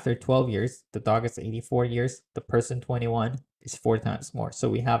that after 12 years, the dog is 84 years, the person 21 is 4 times more. So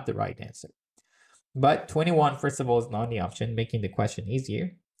we have the right answer. But 21, first of all, is not the option, making the question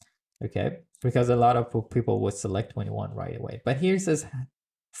easier. Okay, because a lot of people would select 21 right away. But here it says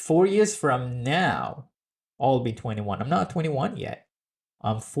 4 years from now, I'll be 21. I'm not 21 yet.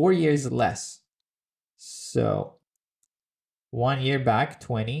 I'm 4 years less. So 1 year back,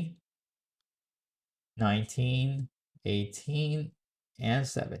 20, 19, 18, and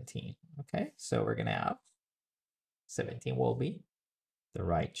 17. Okay, so we're gonna have 17 will be the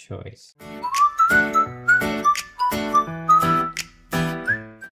right choice.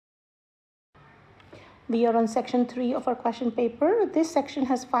 We are on section 3 of our question paper. This section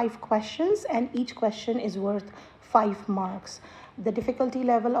has 5 questions and each question is worth 5 marks. The difficulty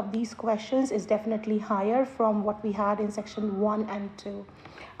level of these questions is definitely higher from what we had in section 1 and 2.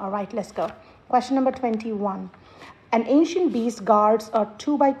 All right, let's go. Question number 21. An ancient beast guards a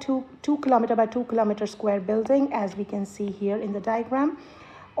 2 kilometer by 2 kilometer square building, as we can see here in the diagram,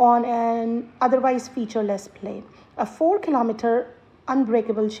 on an otherwise featureless plain. A 4 kilometer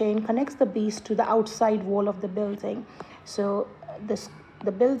unbreakable chain connects the beast to the outside wall of the building. So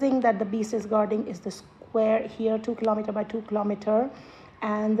the building that the beast is guarding is the square here, 2 kilometer by 2 kilometer,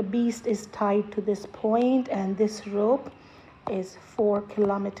 and the beast is tied to this point, and this rope is 4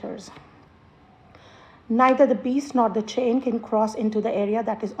 kilometers. Neither the beast nor the chain can cross into the area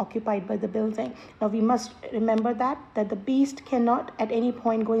that is occupied by the building. Now we must remember that the beast cannot at any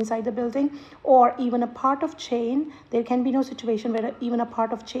point go inside the building, or even a part of chain. There can be no situation where even a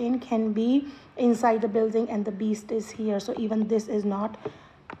part of chain can be inside the building and the beast is here. So even this is not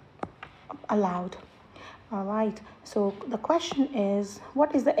allowed. All right, so the question is,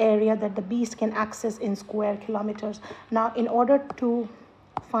 what is the area that the beast can access in square kilometers? Now, in order to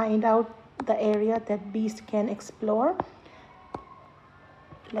find out the area that beast can explore,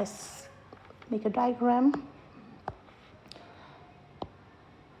 let's make a diagram.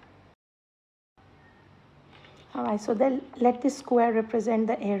 All right, so then let this square represent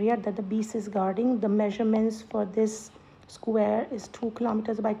the area that the beast is guarding. The measurements for this square is 2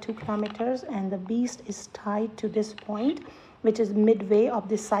 kilometers by 2 kilometers, and the beast is tied to this point, which is midway of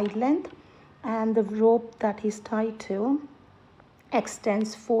the side length, and the rope that he's tied to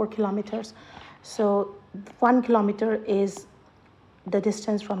extends 4 kilometers. So 1 kilometer is the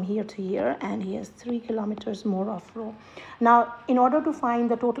distance from here to here, and he has 3 kilometers more of rope. Now, in order to find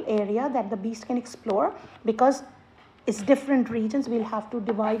the total area that the beast can explore, because it's different regions, we'll have to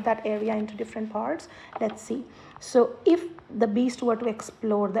divide that area into different parts. Let's see. So if the beast were to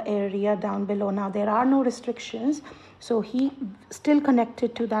explore the area down below, now there are no restrictions, so he still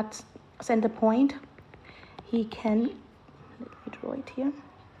connected to that center point. He can, let me draw it here.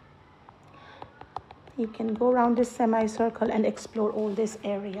 You can go around this semicircle and explore all this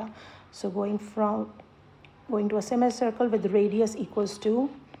area. So going to a semicircle with radius equals to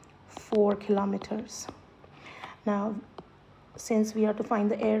 4 kilometers. Now, since we are to find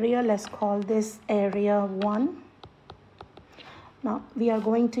the area, let's call this area 1. Now, we are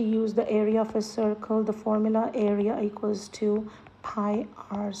going to use the area of a circle, the formula area equals to pi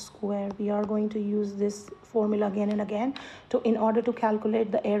r square. We are going to use this formula again and again in order to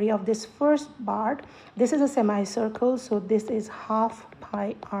calculate the area of this first part. This is a semicircle, so this is half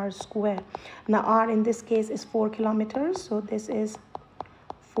pi r square. Now r in this case is 4 kilometers, so this is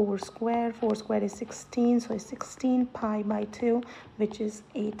 4 square. 4 square is 16, so it's 16 pi by 2, which is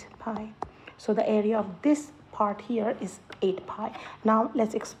 8 pi. So the area of this part here is 8 pi. Now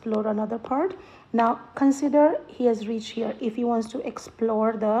let's explore another part. Now consider he has reached here. If he wants to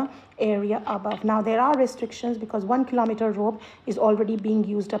explore the area above, now there are restrictions because 1 kilometer rope is already being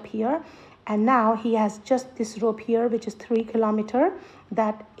used up here, and now he has just this rope here, which is 3 kilometer,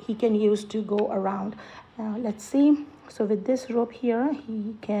 that he can use to go around. Now let's see. So with this rope here,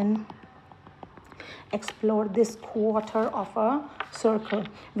 he can explore this quarter of a circle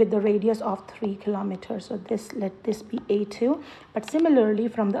with the radius of 3 kilometers. So let this be A2. But similarly,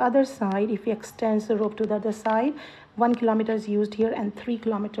 from the other side, if he extends the rope to the other side, 1 kilometer is used here and 3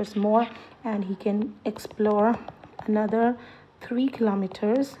 kilometers more, and he can explore another 3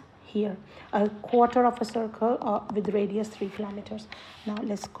 kilometers here, a quarter of a circle with radius 3 kilometers. Now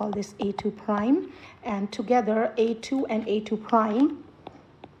let's call this A2 prime, and together A2 and A2 prime,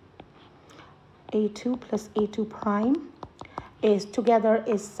 A2 plus A2 prime is together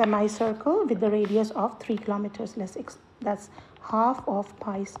is semicircle with the radius of 3 kilometers. That's half of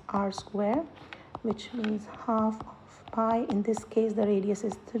pi r square, which means half of pi. In this case, the radius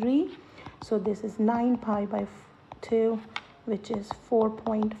is 3, so this is 9 pi by 2, which is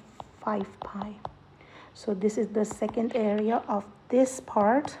 4.5 pi. So this is the second area of this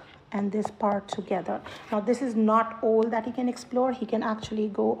part and this part together. Now this is not all that he can explore. He can actually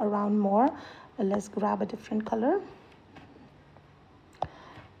go around more. Let's grab a different color.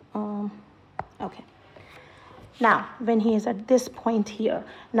 Okay. Now, when he is at this point here,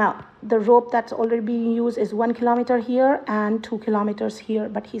 now the rope that's already being used is 1 kilometer here and 2 kilometers here,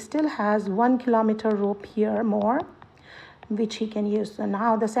 but he still has 1 kilometer rope here more, which he can use. So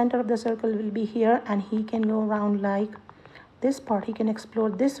now the center of the circle will be here, and he can go around like this part. He can explore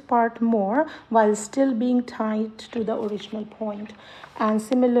this part more while still being tied to the original point. And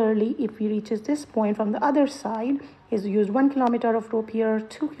similarly, if he reaches this point from the other side, he's used 1 kilometer of rope here,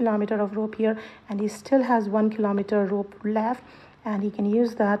 2 kilometer of rope here, and he still has 1 kilometer rope left, and he can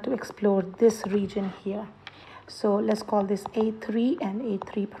use that to explore this region here. So let's call this A3 and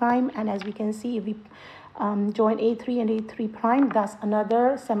A3 prime, and as we can see, if we join A3 and A3 prime, that's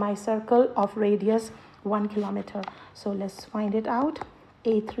another semicircle of radius 1 kilometer. So let's find it out.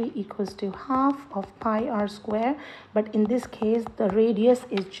 A3 equals to half of pi r square, but in this case the radius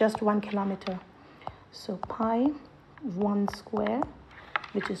is just 1 kilometer. So pi 1 square,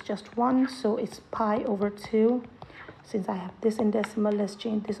 which is just 1, so it's pi over 2. Since I have this in decimal, let's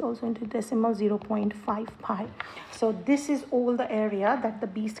change this also into decimal, 0.5 pi. So this is all the area that the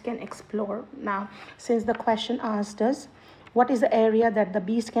beast can explore. Now, since the question asked us, what is the area that the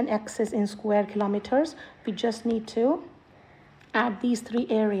beast can access in square kilometers? We just need to add these 3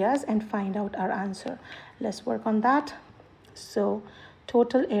 areas and find out our answer. Let's work on that. So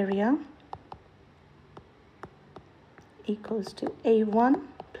total area equals to A1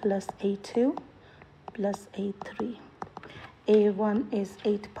 plus A2 plus A3. A1 is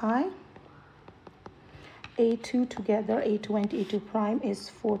 8 pi. A2 together, A2 and A2 prime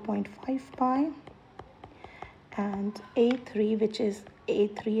is 4.5 pi. And A3, which is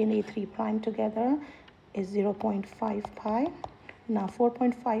A3 and A3 prime together, is 0.5 pi. Now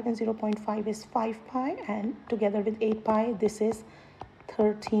 4.5 and 0.5 is 5 pi, and together with 8 pi, this is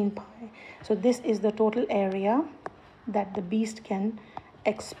 13 pi. So this is the total area that the beast can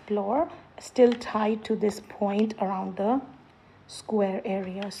explore, still tied to this point around the square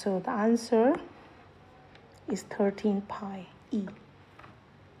area. So the answer is 13 pi E.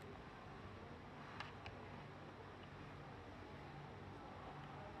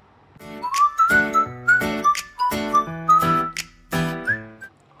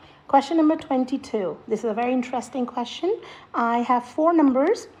 Question number 22. This is a very interesting question. I have 4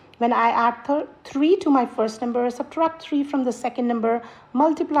 numbers. When I add 3 to my first number, subtract 3 from the second number,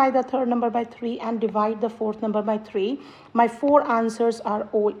 multiply the third number by 3, and divide the fourth number by 3, my 4 answers are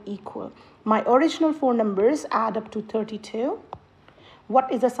all equal. My original 4 numbers add up to 32.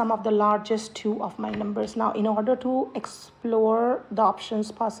 What is the sum of the largest 2 of my numbers? Now, in order to explore the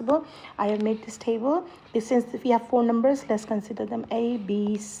options possible, I have made this table. Since we have 4 numbers, let's consider them A,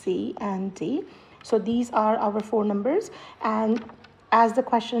 B, C, and D. So these are our 4 numbers, and as the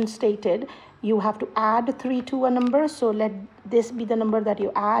question stated, you have to add 3 to a number. So let this be the number that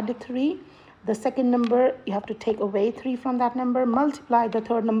you add 3. The second number, you have to take away 3 from that number, multiply the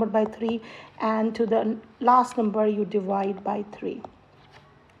third number by 3, and to the last number, you divide by 3.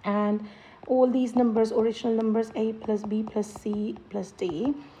 And all these numbers, original numbers, A plus B plus C plus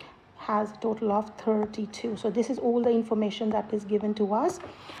D, has a total of 32. So this is all the information that is given to us.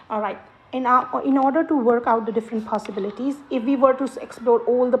 All right. In order to work out the different possibilities, if we were to explore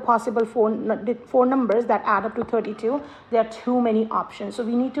all the possible four numbers that add up to 32, there are too many options. So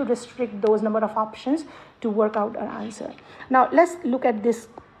we need to restrict those number of options to work out our answer. Now let's look at this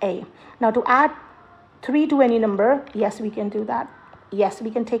A. Now to add 3 to any number, yes, we can do that. Yes,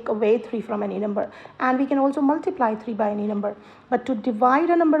 we can take away 3 from any number, and we can also multiply 3 by any number. But to divide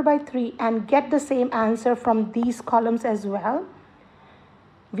a number by 3 and get the same answer from these columns as well,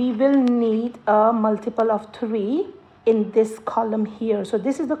 we will need a multiple of 3 in this column here. So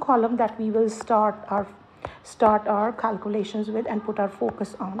this is the column that we will start our calculations with and put our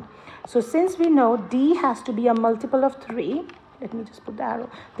focus on. So since we know D has to be a multiple of 3, let me just put the arrow.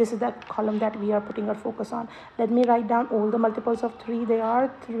 This is the column that we are putting our focus on. Let me write down all the multiples of 3. They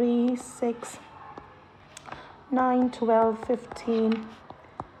are 3, 6, 9, 12, 15,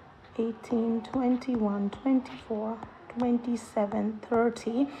 18, 21, 24, 27,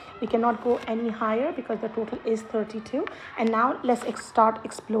 30. We cannot go any higher because the total is 32. And now let's start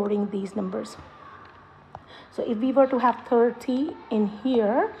exploring these numbers. So if we were to have 30 in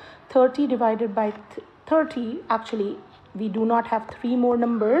here, 30 divided by 30, actually we do not have 3 more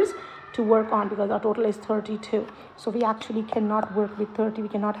numbers to work on because our total is 32. So we actually cannot work with 30. We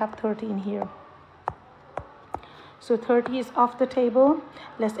cannot have 30 in here. So 30 is off the table.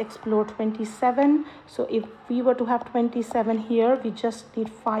 Let's explore 27. So if we were to have 27 here, we just need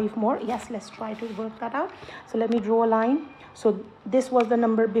 5 more. Yes, let's try to work that out. So let me draw a line. So this was the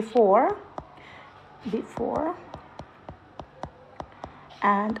number before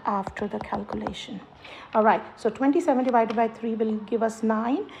and after the calculation. All right, so 27 divided by 3 will give us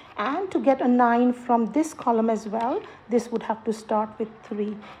 9. And to get a 9 from this column as well, this would have to start with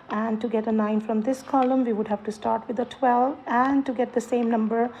 3. And to get a 9 from this column, we would have to start with a 12. And to get the same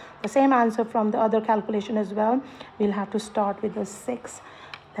number, the same answer from the other calculation as well, we'll have to start with a 6.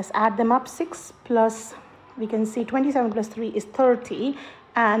 Let's add them up. 6 plus, we can see 27 plus 3 is 30.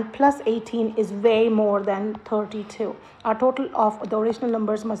 And plus 18 is way more than 32. Our total of the original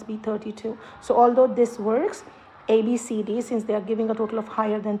numbers must be 32. So although this works, A, B, C, D, since they are giving a total of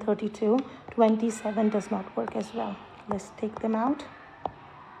higher than 32, 27 does not work as well. Let's take them out.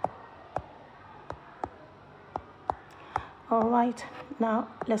 All right, now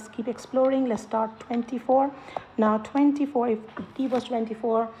let's keep exploring. Let's start 24. Now 24, if D was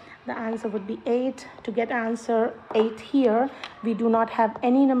 24, the answer would be 8. To get answer 8 here, we do not have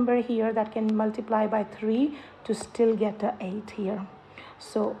any number here that can multiply by 3 to still get a 8 here.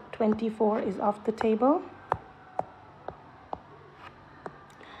 So 24 is off the table.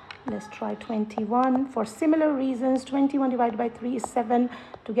 Let's try 21. For similar reasons, 21 divided by 3 is 7.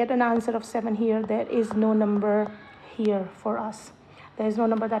 To get an answer of 7 here, there is no number here for us. There is no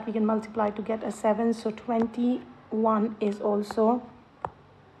number that we can multiply to get a 7. So 21 is also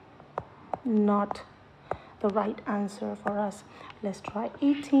not the right answer for us. Let's try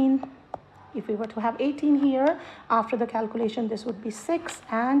 18. If we were to have 18 here, after the calculation, this would be 6.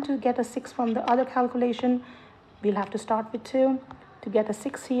 And to get a 6 from the other calculation, we'll have to start with 2. To get a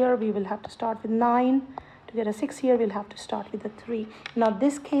 6 here, we will have to start with 9. To get a 6 here, we'll have to start with a 3. Now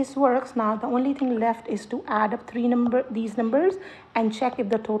this case works. Now the only thing left is to add up these numbers and check if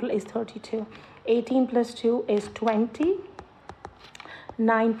the total is 32. 18 plus 2 is 20.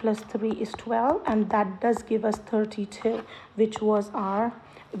 9 plus 3 is 12, and that does give us 32, which was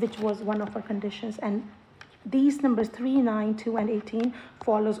one of our conditions. And these numbers 3, 9, 2, and 18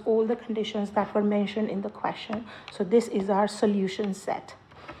 follows all the conditions that were mentioned in the question. So this is our solution set.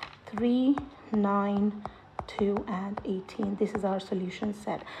 3, 9, 2, and 18. This is our solution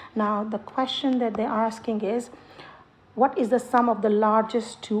set. Now the question that they're asking is, what is the sum of the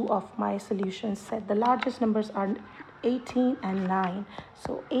largest 2 of my solution set? The largest numbers are 18 and 9.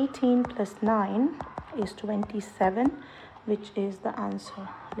 So 18 plus 9 is 27, which is the answer.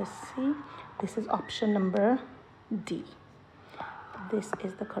 Let's see. This is option number D. This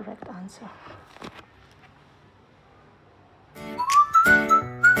is the correct answer.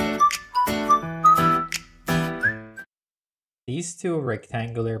 These two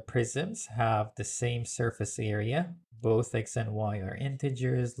rectangular prisms have the same surface area. Both x and y are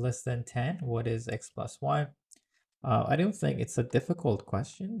integers less than 10. What is x plus y? I don't think it's a difficult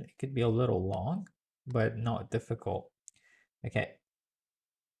question. It could be a little long, but not difficult. Okay.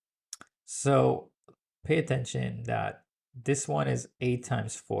 So pay attention that this one is 8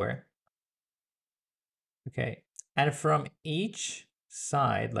 times 4. Okay. And from each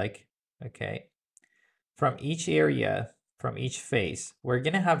side, like, okay, from each area, from each face, we're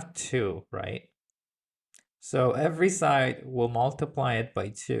going to have 2, right? So every side will multiply it by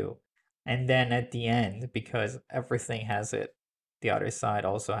 2. And then at the end, because everything has it, the other side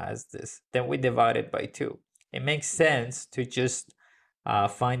also has this, then we divide it by 2. It makes sense to just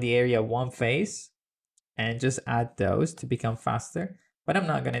find the area one face and just add those to become faster. But I'm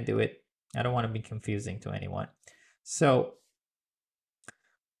not going to do it. I don't want to be confusing to anyone. So,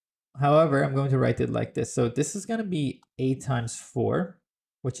 however, I'm going to write it like this. So this is going to be 8 times 4,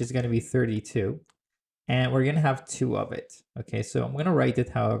 which is going to be 32. And we're going to have 2 of it. Okay, so I'm going to write it,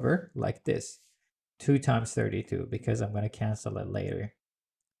 however, like this. 2 times 32, because I'm going to cancel it later.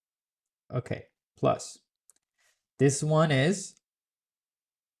 Okay, plus. This one is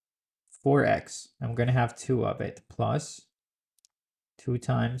 4x. I'm going to have 2 of it, plus 2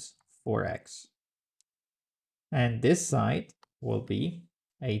 times 4x. And this side will be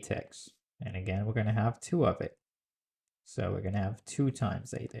 8x. And again, we're going to have 2 of it. So we're going to have 2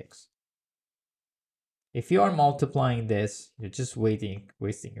 times 8x. If you are multiplying this, you're just wasting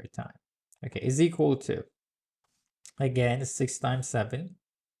your time. Okay, is equal to, again, 6 times 7.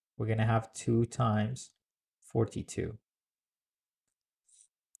 We're going to have 2 times 42.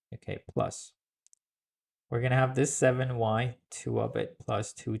 Okay, plus. We're going to have this 7y, 2 of it,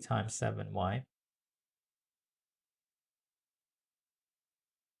 plus 2 times 7y.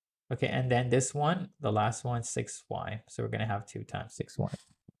 Okay, and then this one, the last one, 6y. So we're going to have 2 times 6y.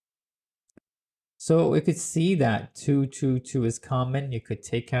 So we could see that 2, 2, 2 is common. You could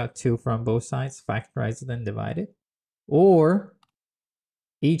take out 2 from both sides, factorize it, and divide it. Or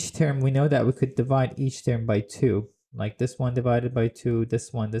each term, we know that we could divide each term by 2. Like this one divided by 2,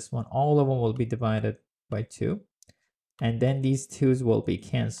 this one, all of them will be divided by 2. And then these 2's will be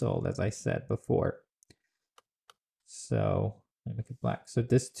canceled, as I said before. So let me make it black. So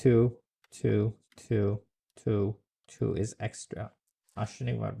this 2, 2, 2, 2, 2 is extra. I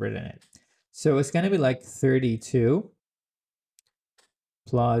shouldn't even have written it. So it's going to be like 32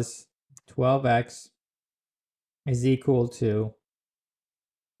 plus 12x is equal to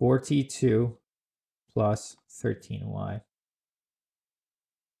 42 plus 13y.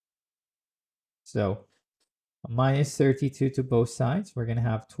 So minus 32 to both sides. We're going to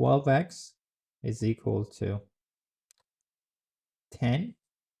have 12x is equal to 10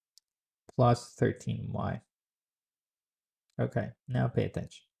 plus 13y. Okay, now pay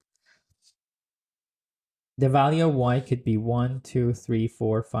attention. The value of y could be 1, 2, 3,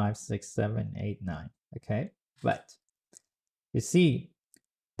 4, 5, 6, 7, 8, 9. Okay, but you see,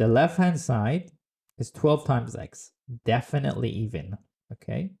 the left-hand side is 12 times x, definitely even.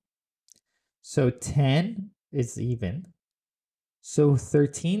 Okay, so 10 is even. So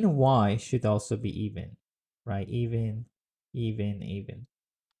 13y should also be even, right? Even, even, even.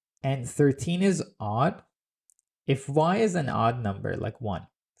 And 13 is odd. If y is an odd number, like 1,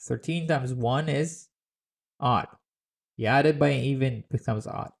 13 times 1 is odd. You add it by an even, becomes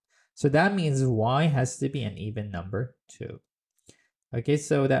odd. So that means y has to be an even number too. Okay,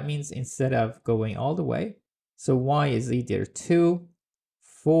 so that means instead of going all the way, so y is either 2,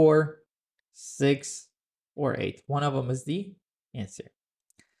 4, 6, or 8. One of them is the answer.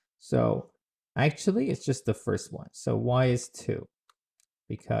 So actually, it's just the first one. So y is 2,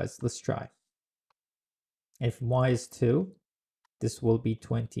 because let's try. If y is 2, this will be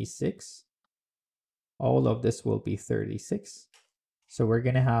 26. All of this will be 36. So we're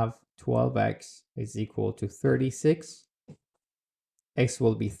going to have 12x is equal to 36. X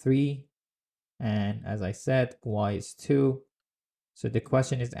will be 3. And as I said, y is 2. So the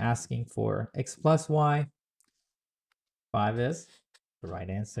question is asking for x plus y. 5 is the right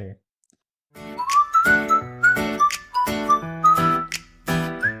answer.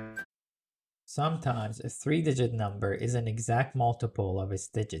 Sometimes a 3-digit number is an exact multiple of its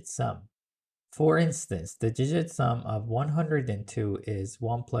digit sum. For instance, the digit sum of 102 is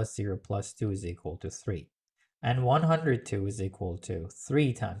 1 plus 0 plus 2 is equal to 3. and 102 is equal to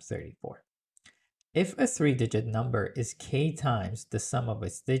 3 times 34. If a 3-digit number is k times the sum of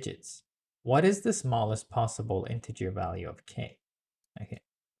its digits, what is the smallest possible integer value of k? Okay.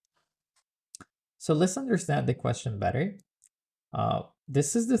 So let's understand the question better.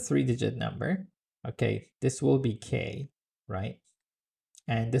 This is the 3-digit number. Okay, this will be k, right?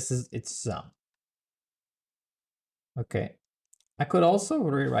 And this is its sum. Okay, I could also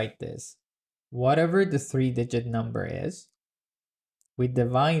rewrite this. Whatever the 3-digit number is, we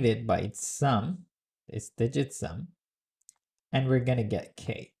divide it by its sum, its digit sum, and we're gonna get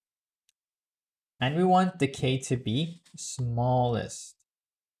k. And we want the k to be smallest.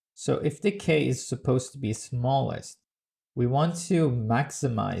 So if the k is supposed to be smallest, we want to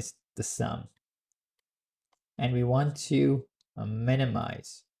maximize the sum. And we want to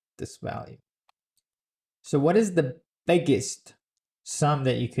minimize this value. So what is the biggest sum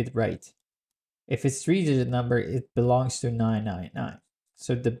that you could write? If it's 3-digit number, it belongs to 999.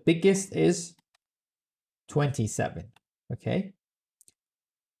 So the biggest is 27, okay?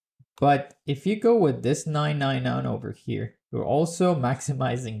 But if you go with this 999 over here, we're also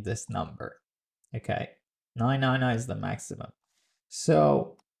maximizing this number, okay? 999 is the maximum.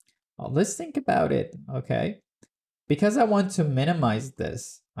 So let's think about it, okay? Because I want to minimize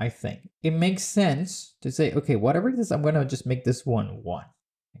this, I think it makes sense to say, okay, whatever it is, I'm going to just make this one 1,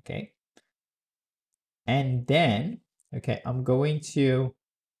 okay? And then, okay, I'm going to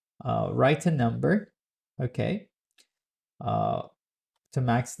write a number, okay, to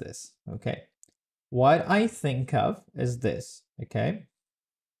max this, okay? What I think of is this, okay?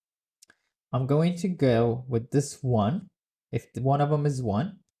 I'm going to go with this 1. If one of them is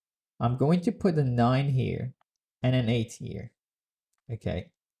 1, I'm going to put a 9 here and an 8 here,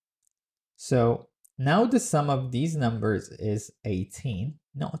 okay? So now the sum of these numbers is 18,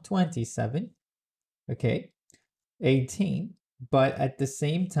 not 27, okay? 18, but at the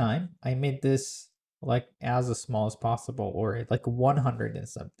same time, I made this like as small as possible, or like 100 and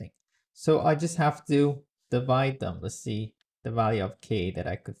something. So I just have to divide them. Let's see, the value of k that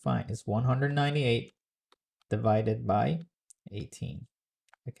I could find is 198 divided by 18,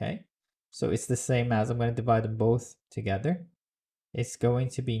 okay? So it's the same as, I'm going to divide them both together. It's going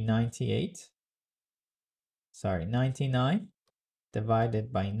to be 99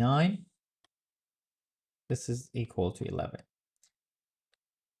 divided by 9. This is equal to 11.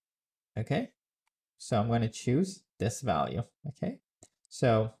 Okay, so I'm going to choose this value. Okay,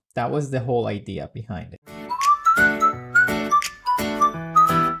 so that was the whole idea behind it.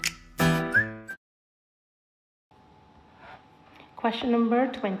 Question number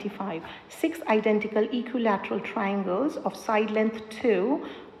 25. 6 identical equilateral triangles of side length 2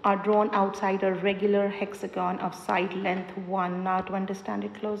 are drawn outside a regular hexagon of side length 1. Now to understand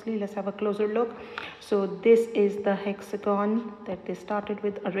it closely, let's have a closer look. So this is the hexagon that they started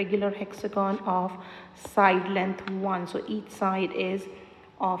with, a regular hexagon of side length 1. So each side is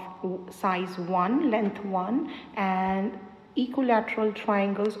of size 1, length 1, and equilateral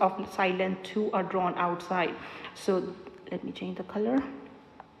triangles of side length 2 are drawn outside. So let me change the color.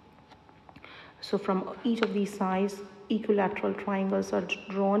 So from each of these sides, equilateral triangles are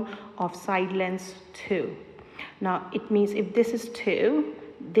drawn of side lengths 2. Now it means if this is 2,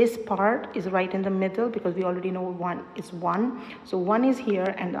 this part is right in the middle, because we already know 1 is 1. So 1 is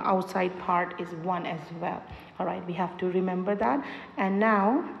here and the outside part is 1 as well. All right, we have to remember that. And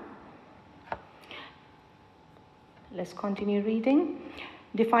now let's continue reading.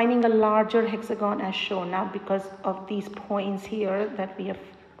 Defining a larger hexagon as shown. Now because of these points here that we have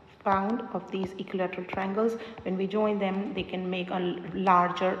found of these equilateral triangles, when we join them, they can make a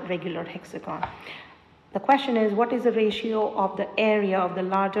larger regular hexagon. The question is, what is the ratio of the area of the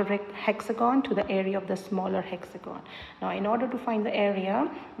larger hexagon to the area of the smaller hexagon? Now in order to find the area,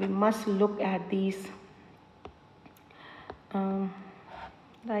 we must look at these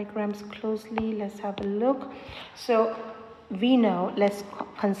diagrams closely. Let's have a look. So we know, let's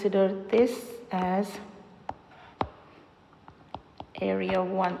consider this as area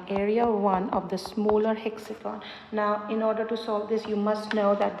 1 of the smaller hexagon. Now in order to solve this, you must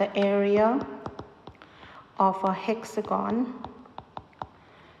know that the area of a hexagon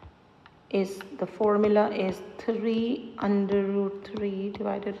is, the formula is 3 under root 3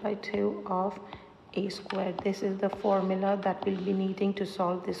 divided by 2 of a squared. This is the formula that we'll be needing to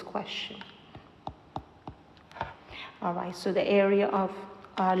solve this question. All right, so the area of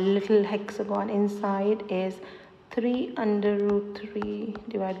our little hexagon inside is 3 under root 3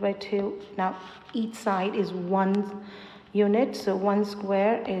 divided by 2. Now each side is 1 unit, so 1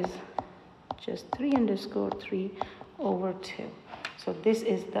 square is just 3 underscore 3 over 2. So this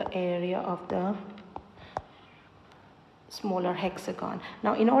is the area of the smaller hexagon.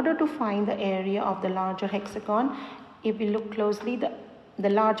 Now in order to find the area of the larger hexagon, if we look closely, the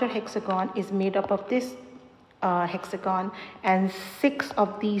larger hexagon is made up of this hexagon and 6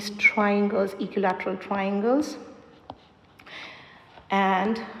 of these triangles, equilateral triangles,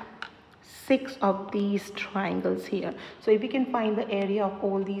 and 6 of these triangles here. So if we can find the area of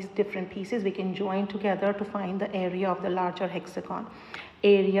all these different pieces, we can join together to find the area of the larger hexagon.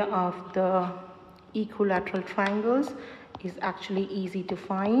 Area of the equilateral triangles is actually easy to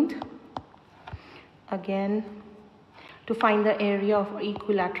find. Again, to find the area of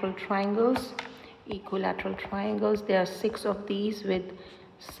equilateral triangles, there are 6 of these with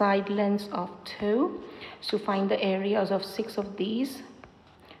side lengths of 2. So find the areas of 6 of these.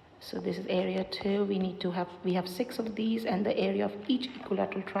 So this is area 2. We have 6 of these, and the area of each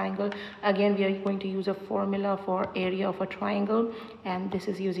equilateral triangle. Again, we are going to use a formula for area of a triangle, and this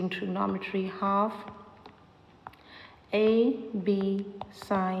is using trigonometry. Half AB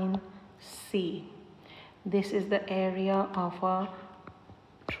sine C. This is the area of a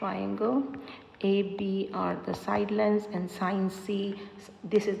triangle. AB are the side lengths, and sine C,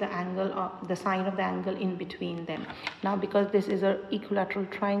 this is the angle of the sine of the angle in between them. Now because this is an equilateral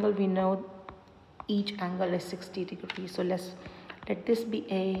triangle, we know each angle is 60 degrees. So let this be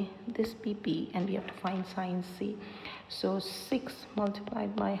A, this be B, and we have to find sine C. So 6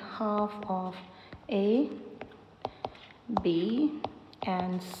 multiplied by half of A, B,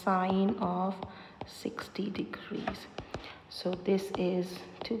 and sine of 60 degrees. So this is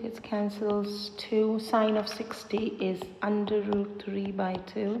 2 gets cancels. 2 sine of 60 is under root 3 by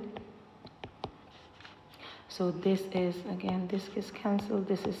 2. So this is, again, this gets cancelled.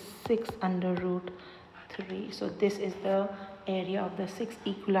 This is 6 under root 3. So this is the area of the 6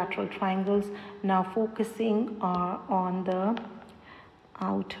 equilateral triangles. Now focusing on the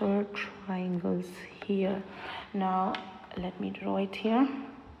outer triangles here. Now let me draw it here.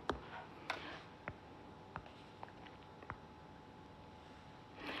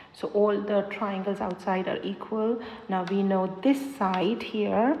 So all the triangles outside are equal. Now we know this side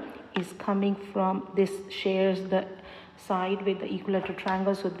here is coming from, this shares the side with the equilateral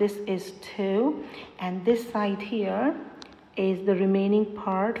triangle. So this is 2. And this side here is the remaining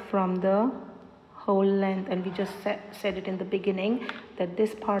part from the whole length. And we just said it in the beginning that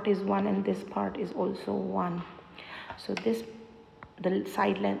this part is 1 and this part is also 1. So the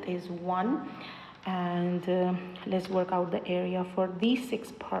side length is 1. And let's work out the area for these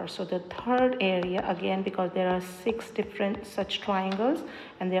 6 parts. So the third area, again, because there are 6 different such triangles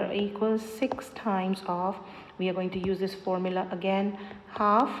and they are equal, 6 times of, we are going to use this formula again.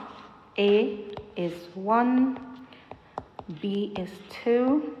 Half A is 1, B is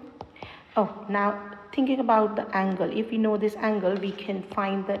 2. Oh, now thinking about the angle, if we know this angle, we can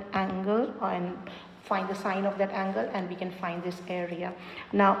find that angle and find the sine of that angle, and we can find this area.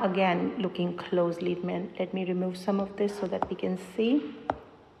 Now again, looking closely, let me remove some of this so that we can see.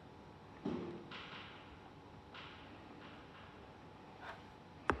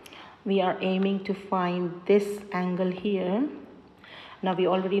 We are aiming to find this angle here. Now we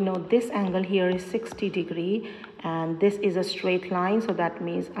already know this angle here is 60 degrees, and this is a straight line, so that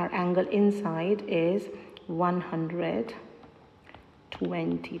means our angle inside is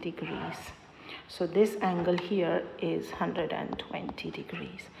 120 degrees. So this angle here is 120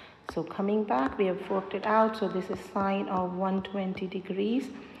 degrees. So coming back, we have worked it out. So this is sine of 120 degrees.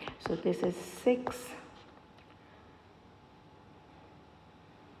 So this is 6.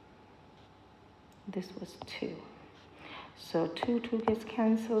 This was 2. So 2 gets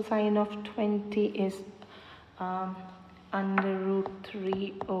cancelled. Sine of 20 is under root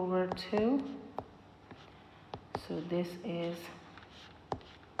 3 over 2. So this is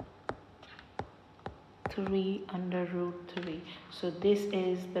 3 under root 3. So this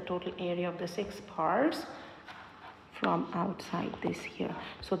is the total area of the 6 parts from outside this here.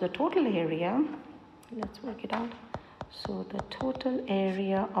 So the total area, let's work it out. So the total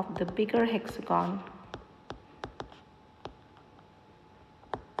area of the bigger hexagon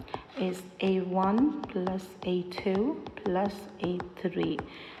is A1 plus A2 plus A3.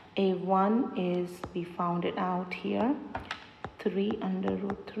 A1 is, we found it out here, 3 under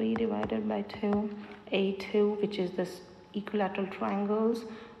root 3 divided by 2. A2, which is the equilateral triangles,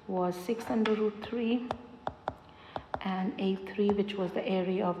 was 6 under root 3. And A3, which was the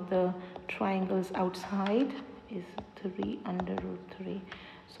area of the triangles outside, is 3 under root 3.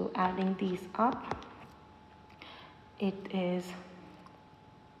 So adding these up, it is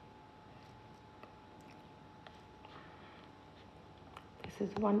This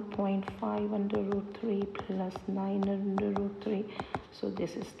is 1.5 under root 3 plus 9 under root 3. So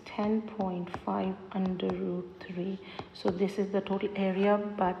this is 10.5 under root 3. So this is the total area,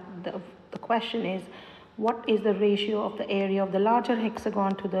 but the question is, what is the ratio of the area of the larger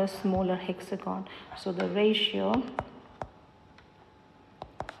hexagon to the smaller hexagon? So the ratio,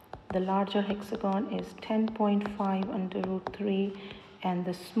 the larger hexagon is 10.5 under root 3 and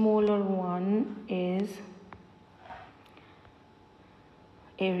the smaller one is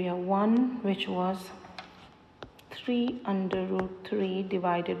area 1, which was 3 under root 3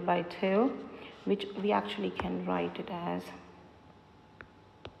 divided by 2, which we actually can write it as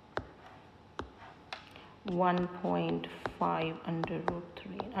 1.5 under root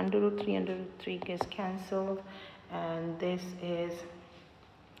 3. Under root 3 gets cancelled, and this is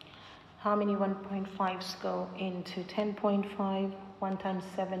how many 1.5s go into 10.5? 1 times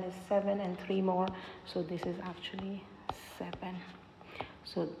 7 is 7 and 3 more, so this is actually 7.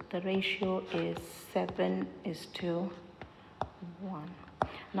 So the ratio is 7:1.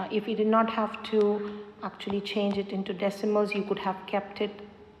 Now if you did not have to actually change it into decimals, you could have kept it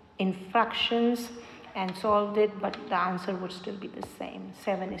in fractions and solved it, but the answer would still be the same.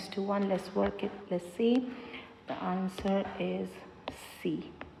 7:1. Let's work it. Let's see. The answer is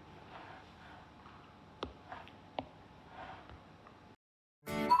C.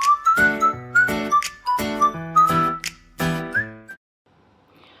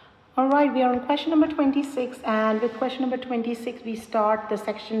 Alright, we are on question number 26, and with question number 26 we start the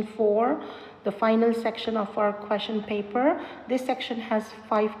section 4, the final section of our question paper. This section has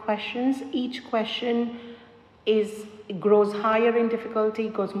 5 questions. Each question grows higher in difficulty,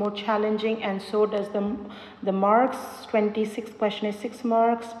 goes more challenging, and so does the marks. 26th question is 6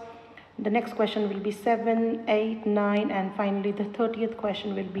 marks. The next question will be 7, 8, 9, and finally the 30th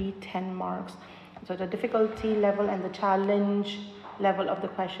question will be 10 marks. So the difficulty level and the challenge level of the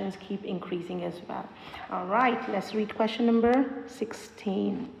questions keep increasing as well. All right, let's read question number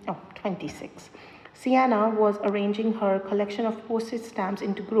 26. Sienna was arranging her collection of postage stamps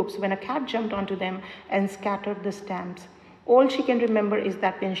into groups when a cat jumped onto them and scattered the stamps. All she can remember is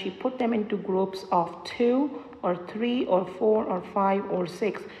that when she put them into groups of 2 or 3 or 4 or 5 or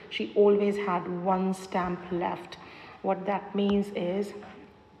 6, she always had 1 stamp left. What that means is,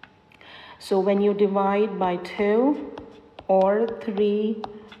 so when you divide by 2 or 3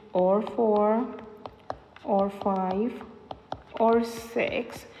 or 4 or 5 or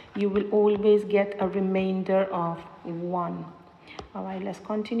 6, you will always get a remainder of 1. All right, let's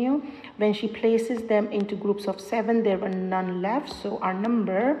continue. When she places them into groups of 7, there were none left, so our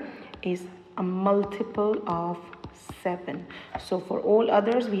number is a multiple of 7. So for all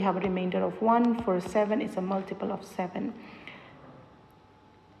others, we have a remainder of 1. For 7, it's a multiple of 7.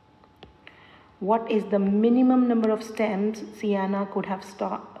 What is the minimum number of stamps Sienna could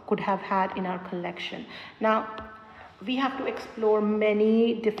have had in our collection? Now, we have to explore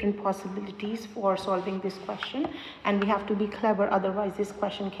many different possibilities for solving this question, and we have to be clever, otherwise this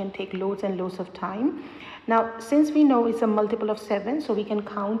question can take loads and loads of time. Now, since we know it's a multiple of 7, so we can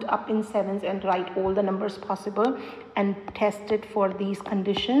count up in 7s and write all the numbers possible and test it for these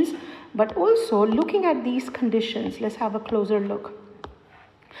conditions. But also, looking at these conditions, let's have a closer look.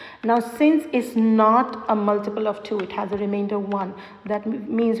 Now, since it's not a multiple of 2, it has a remainder 1. That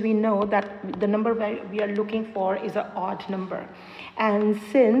means we know that the number we are looking for is an odd number. And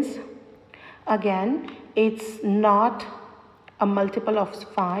since, again, it's not a multiple of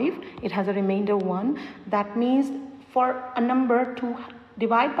 5, it has a remainder 1. That means for a number to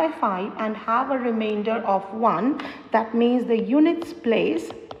divide by 5 and have a remainder of 1, that means the units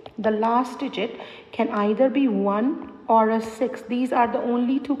place, the last digit, can either be 1 or a 6. These are the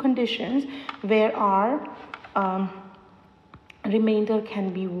only 2 conditions where our remainder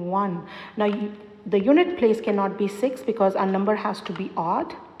can be 1. Now, the unit place cannot be 6 because our number has to be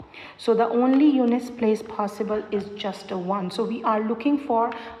odd. So the only units place possible is just a 1. So we are looking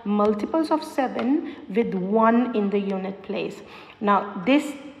for multiples of 7 with 1 in the unit place. Now,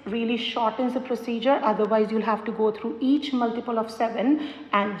 this really shortens the procedure, otherwise you'll have to go through each multiple of 7,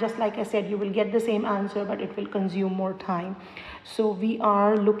 and just like I said, you will get the same answer, but it will consume more time. So we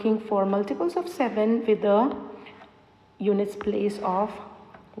are looking for multiples of 7 with the units place of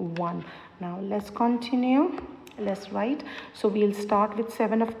 1. Now let's continue. Let's write. So we'll start with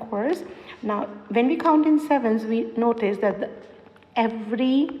 7, of course. Now when we count in 7s, we notice that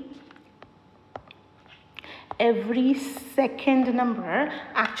every second number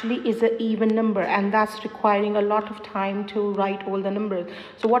actually is an even number, and that's requiring a lot of time to write all the numbers.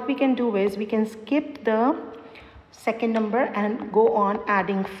 So what we can do is we can skip the second number and go on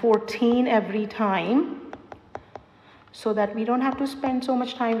adding 14 every time. so that we don't have to spend so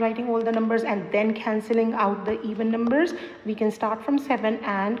much time writing all the numbers and then cancelling out the even numbers. We can start from 7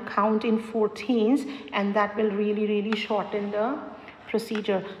 and count in 14s, and that will really shorten the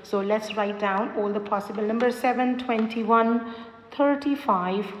procedure. So let's write down all the possible numbers: 7, 21,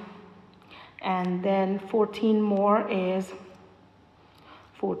 35, and then 14 more is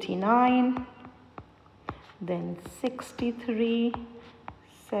 49, then 63,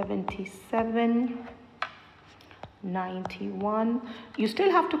 77, 91. You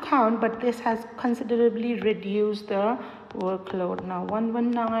still have to count, but this has considerably reduced the workload. Now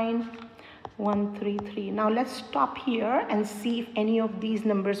 119, 133. Now let's stop here and see if any of these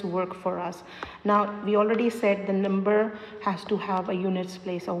numbers work for us. Now we already said the number has to have a units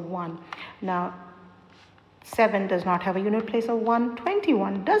place of 1. Now 7 does not have a unit place of 1.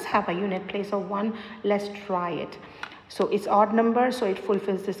 21 does have a unit place of 1. Let's try it. So it's odd number, so it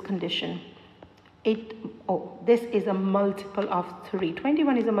fulfills this condition. This is a multiple of 3.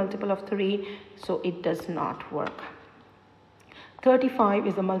 21 is a multiple of 3, so it does not work. 35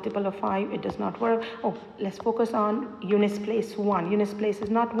 is a multiple of 5. It does not work. Let's focus on units place 1. Units place is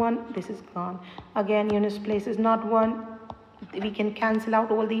not 1. This is gone. Again, units place is not 1. We can cancel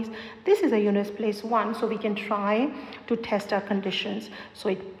out all these. This is a units place 1, so we can try to test our conditions. So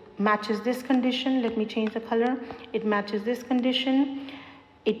it matches this condition. Let me change the color. It matches this condition.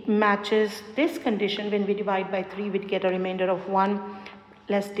 It matches this condition. When we divide by 3, we get a remainder of 1.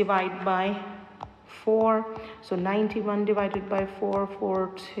 Let's divide by 4. So 91 divided by 4,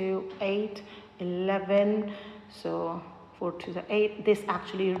 4 to 8, 11. So 4 to the 8. This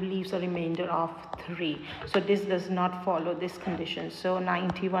actually leaves a remainder of 3. So this does not follow this condition. So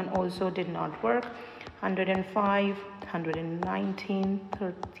 91 also did not work. 105, 119,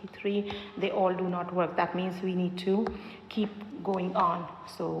 33, they all do not work. That means we need to keep going on.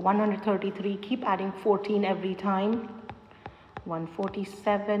 So 133, keep adding 14 every time.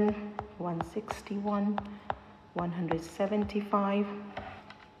 147, 161, 175,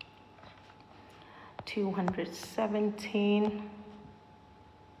 217,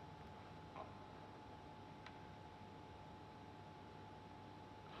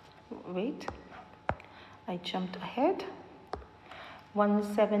 wait, I jumped ahead.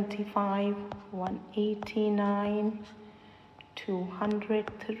 175, 189,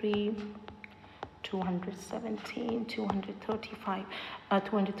 203, 217, 235,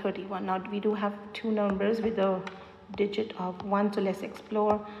 231. Now we do have two numbers with a digit of 1, so let's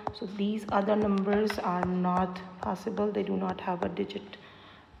explore. So these other numbers are not possible. They do not have a digit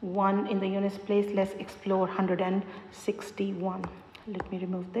 1 in the units place. Let's explore 161. Let me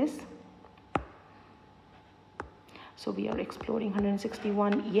remove this. So we are exploring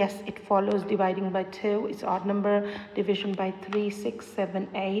 161. Yes, it follows dividing by 2. It's odd number. Division by 3, 6, 7,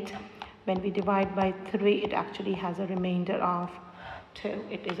 8. When we divide by 3, it actually has a remainder of 2.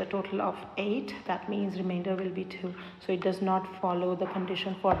 It is a total of 8. That means remainder will be 2. So it does not follow the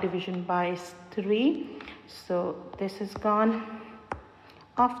condition for division by 3. So this is gone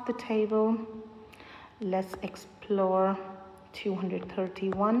off the table. Let's explore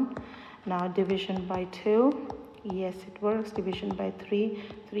 231. Now division by 2. Yes, it works. Division by 3,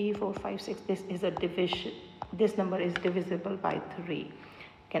 3, 4, 5, 6. This is a division. This number is divisible by 3. You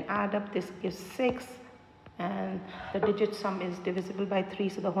can add up. This gives 6, and the digit sum is divisible by 3,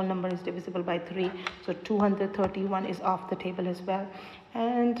 so the whole number is divisible by 3. So 231 is off the table as well,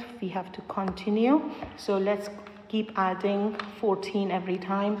 and we have to continue. So let's keep adding 14 every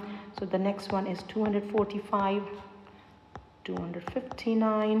time. So the next one is 245,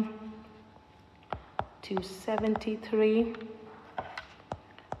 259, 273,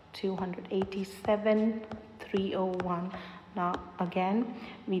 287, 301. Now again,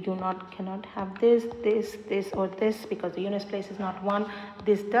 we cannot have this, or this, because the unit place is not 1.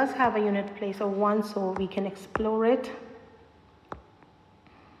 This does have a unit place of 1, so we can explore it.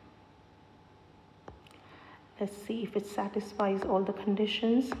 Let's see if it satisfies all the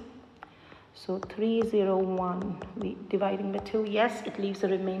conditions. So 301, we dividing by 2. Yes, it leaves a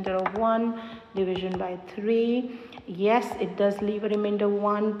remainder of 1. Division by 3. Yes, it does leave a remainder of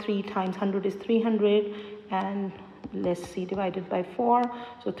 1. 3 times 100 is 300. And let's see, divided by 4.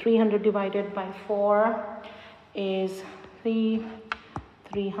 So 300 divided by 4 is 3.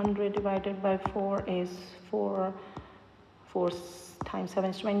 300 divided by 4 is 4. 4 times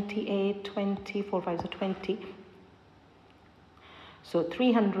 7 is 28. 20. 4 5 is 20. So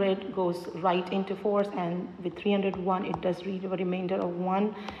 300 goes right into 4, and with 301 it does leave a remainder of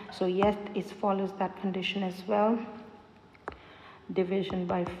 1. So yes, it follows that condition as well. Division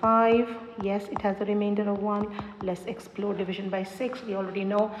by 5, yes, it has a remainder of 1. Let's explore division by 6. We already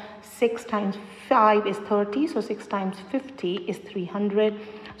know 6 times 5 is 30, so 6 times 50 is 300.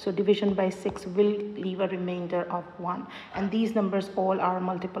 So division by 6 will leave a remainder of 1. And these numbers all are a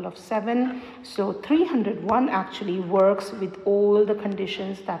multiple of 7. So 301 actually works with all the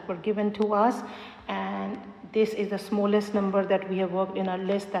conditions that were given to us. And this is the smallest number that we have worked in our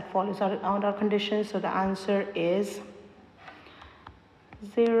list that follows around our conditions. So the answer is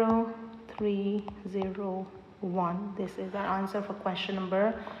 0301. This is our answer for question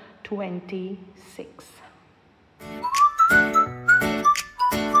number 26.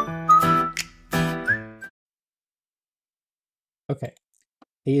 Okay.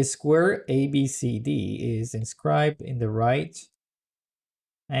 A square ABCD is inscribed in the right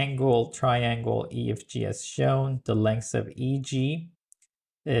angle triangle EFG as shown. The length of EG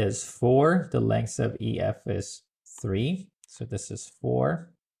is 4. The length of EF is 3. So this is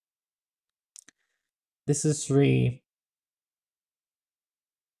 4. This is 3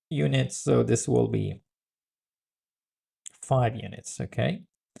 units, so this will be 5 units, okay?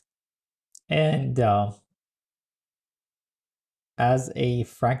 And as a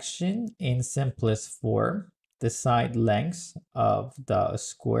fraction in simplest form, the side length of the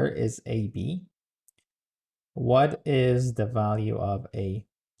square is AB. What is the value of A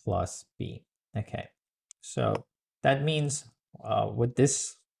plus B? Okay, so that means with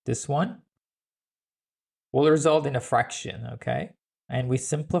this one will result in a fraction, okay? And we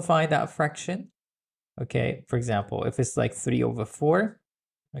simplify that fraction, okay? For example, if it's like 3 over 4,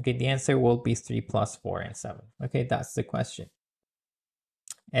 okay, the answer will be 3 plus 4 and 7. Okay, that's the question.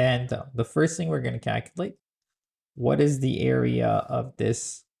 And the first thing we're going to calculate, what is the area of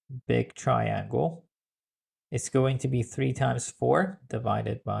this big triangle? It's going to be 3 times 4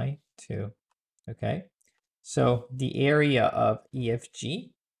 divided by 2. Okay, so the area of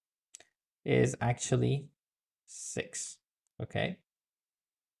EFG is actually 6. Okay,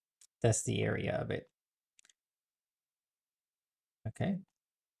 that's the area of it. Okay,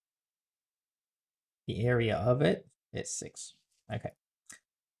 the area of it is 6. Okay,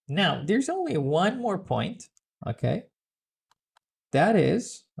 now there's only one more point. Okay, that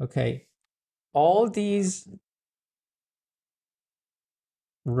is, okay, all these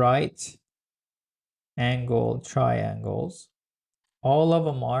right angle triangles, all of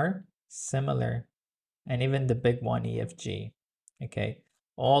them are similar, and even the big one EFG, okay,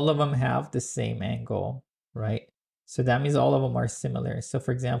 all of them have the same angle, right? So that means all of them are similar. So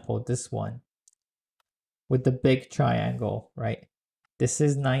for example, this one with the big triangle, right? This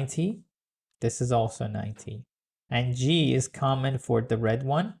is 90, this is also 90, and G is common for the red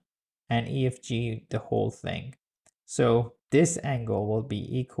one and EFG the whole thing. So this angle will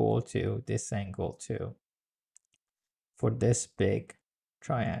be equal to this angle too for this big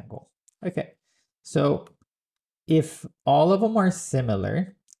triangle. Okay, so if all of them are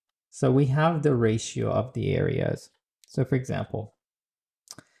similar, so we have the ratio of the areas. So for example,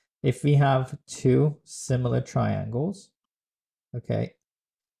 if we have 2 similar triangles, okay,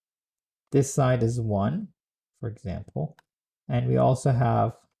 this side is 1, for example, and we also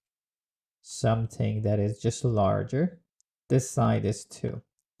have something that is just larger. This side is 2.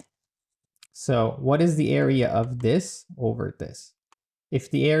 So what is the area of this over this? If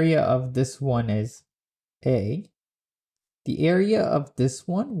the area of this one is A, the area of this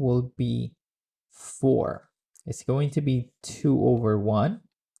one will be 4. It's going to be 2 over 1,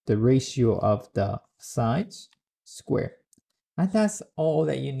 the ratio of the sides square. And that's all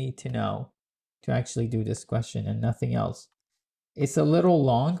that you need to know to actually do this question and nothing else. It's a little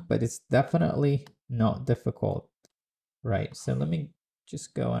long, but it's definitely not difficult, right? So let me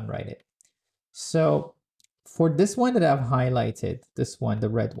just go and write it. So for this one that I've highlighted, this one, the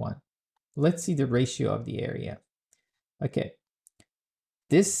red one, let's see the ratio of the area. Okay,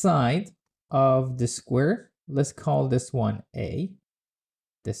 this side of the square, let's call this one A,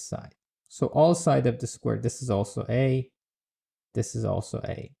 this side. So all side of the square, this is also A, this is also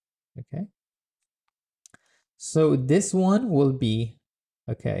A, okay? So this one will be,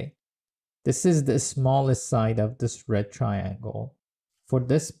 okay, this is the smallest side of this red triangle. For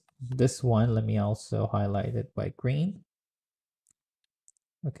this one, let me also highlight it by green.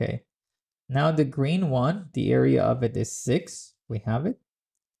 Okay, now the green one, the area of it is 6, we have it.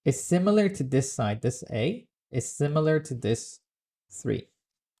 It's similar to this side, this A is similar to this 3.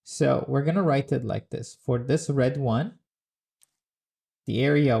 So we're gonna write it like this. For this red one, the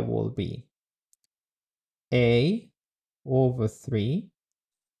area will be A over 3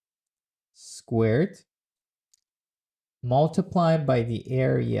 squared multiplied by the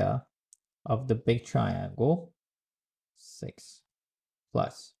area of the big triangle, 6.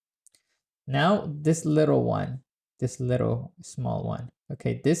 plus. Now this little one, this little small one.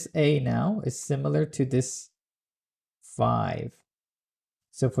 Okay, this A now is similar to this 5.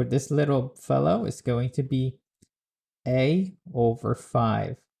 So for this little fellow, it's going to be A over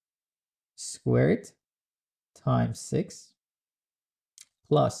 5 squared times 6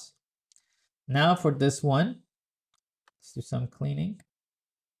 plus. Now for this one, let's do some cleaning.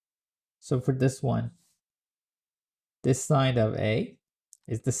 So for this one, this side of A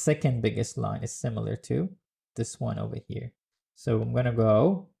is the second biggest line. It's similar to this one over here. So I'm going to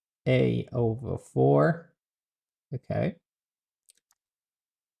go A over 4, okay,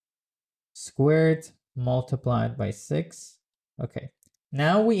 squared multiplied by 6. Okay,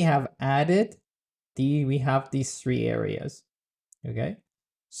 now we have added we have these 3 areas, okay?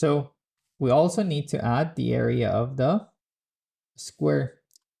 So we also need to add the area of the square.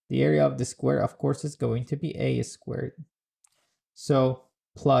 The area of the square, of course, is going to be A squared. So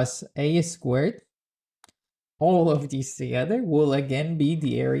plus A squared, all of these together will again be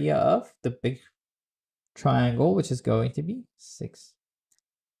the area of the big triangle, which is going to be 6.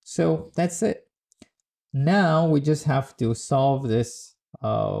 So that's it. Now we just have to solve this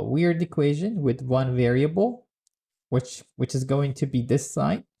weird equation with one variable, which is going to be this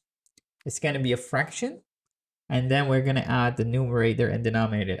side. It's going to be a fraction, and then we're going to add the numerator and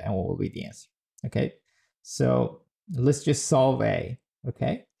denominator, and what will be the answer? Okay, so let's just solve A.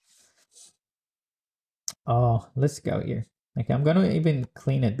 Okay, let's go here. Okay, I'm going to even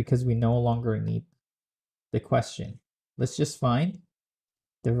clean it because we no longer need the question. Let's just find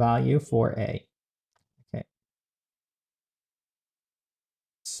the value for A. Okay,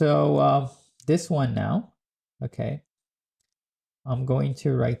 so this one now, okay, I'm going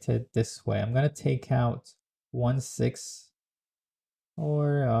to write it this way. I'm going to take out 1/6,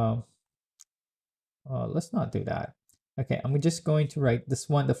 or let's not do that. Okay, I'm just going to write this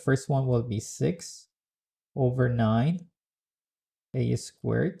one. The first one will be 6 over 9 A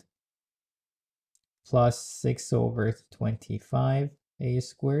squared plus 6 over 25 A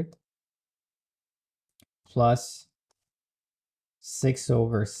squared plus 6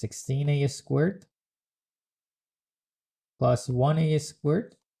 over 16 A squared plus 1 A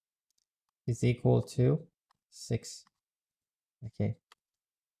squared is equal to 6. Okay.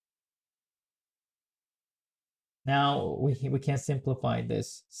 Now we can simplify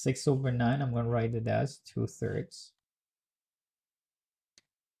this. 6 over 9, I'm going to write it as 2/3.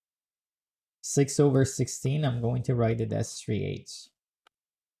 6 over 16, I'm going to write it as 3/8.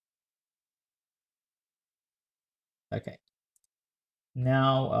 Okay.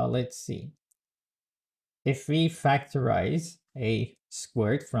 Now let's see. If we factorize A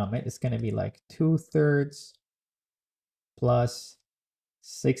squared from it, it's going to be like 2/3 plus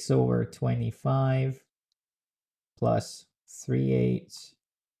 6 over 25 plus 3/8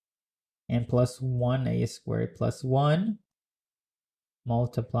 and plus 1 A squared plus 1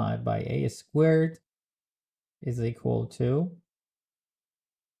 multiplied by A squared is equal to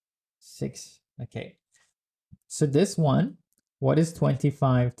 6. Okay, so this one, what is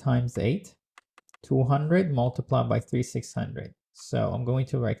 25 times 8? 200 multiplied by 3, 600. So I'm going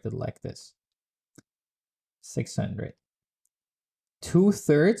to write it like this. 600.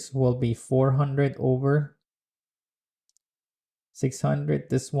 2/3 will be 400 over 600.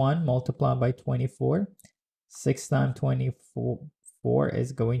 This one multiplied by 24. 6 times 24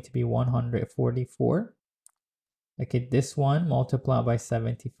 is going to be 144. Okay, this one multiplied by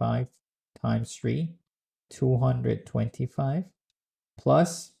 75 times 3, 225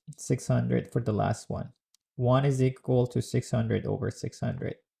 plus 600 for the last one. 1 is equal to 600 over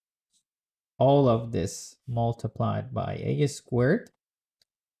 600. All of this multiplied by A squared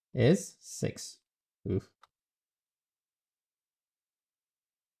is 6. Oof.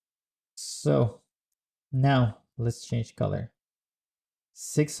 So now let's change color.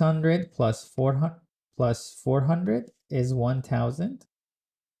 600 plus 400 is 1000.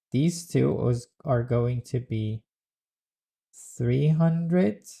 These two are going to be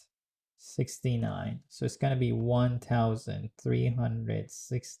 369. So it's going to be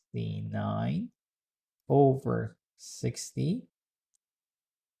 1369 over 60.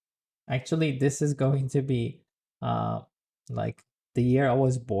 Actually, this is going to be like the year I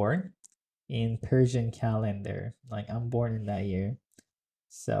was born in Persian calendar. Like I'm born in that year.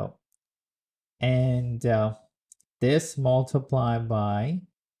 So, and this multiplied by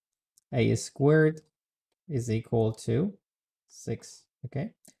A squared is equal to 6.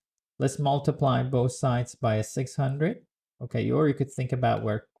 Okay, let's multiply both sides by a 600. Okay, or you could think about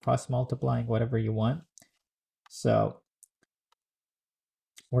where cross multiplying, whatever you want. So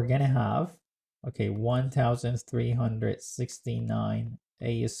we're gonna have Okay, 1,369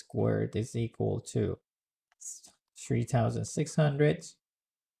 a squared is equal to 3,600.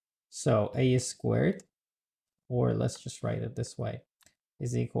 So a squared, or let's just write it this way,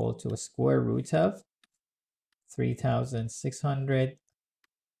 is equal to a square root of 3,600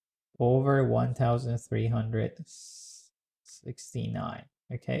 over 1,369.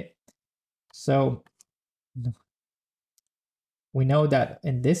 Okay, so we know that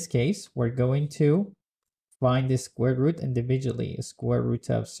in this case, we're going to find the square root individually. A square root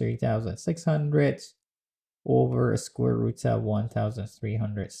of 3,600 over a square root of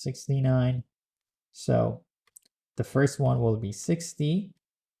 1,369. So the first one will be 60,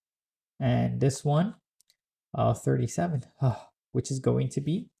 and this one 37, which is going to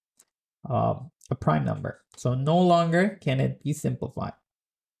be a prime number. So no longer can it be simplified.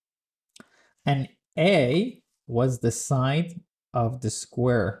 And A was the side of the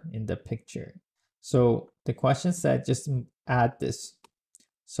square in the picture. So the question said just add this.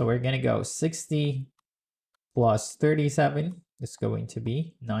 So we're going to go 60 plus 37 is going to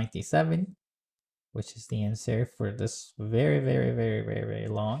be 97, which is the answer for this very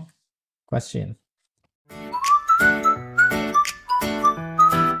long question.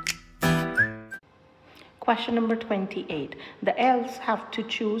 Question number 28. The elves have to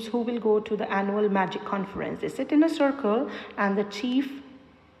choose who will go to the annual magic conference. They sit in a circle and the chief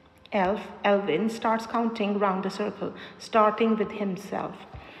elf, Elvin, starts counting round the circle, starting with himself.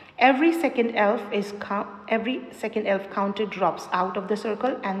 Every second elf counted drops out of the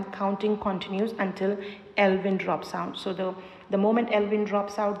circle, and counting continues until Elvin drops out. So the moment Elvin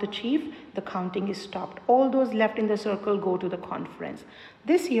drops out, the chief, the counting is stopped. All those left in the circle go to the conference.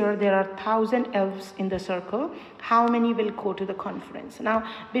 This year there are 1,000 elves in the circle. How many will go to the conference? Now,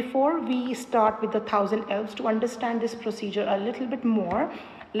 before we start with the 1,000 elves, to understand this procedure a little bit more,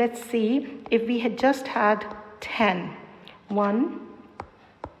 let's see if we had just had 10. 1,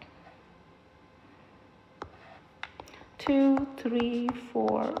 2, 3,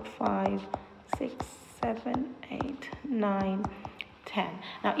 4, 5, 6, 7, 8, 9, 10.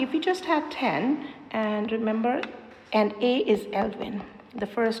 Now, if we just had 10, and remember, and A is Elvin. The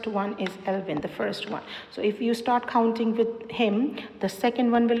first one is Elvin, the first one. So if you start counting with him, the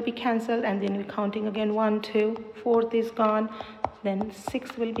second one will be cancelled, and then we're counting again. 1, 2, 4th is gone, then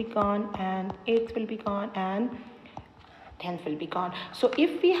 6th will be gone, and 8th will be gone, and 10th will be gone. So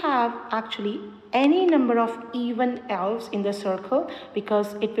if we have actually any number of even elves in the circle,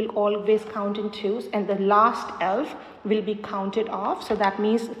 because it will always count in twos, and the last elf will be counted off. So that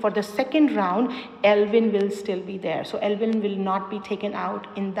means for the second round, Elvin will still be there. So Elvin will not be taken out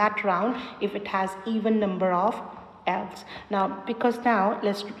in that round if it has even number of elves. Now, because now,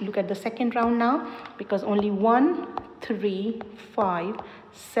 let's look at the second round now, because only 1, 3, 5,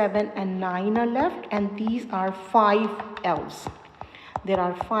 7, and 9 are left, and these are 5 elves. There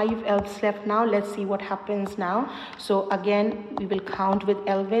are 5 elves left now. Let's see what happens now. So again, we will count with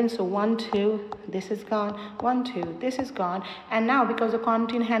Elvin. So 1, 2, this is gone. 1, 2, this is gone. And now, because the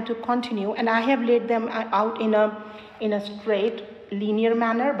counting had to continue, and I have laid them out in a straight linear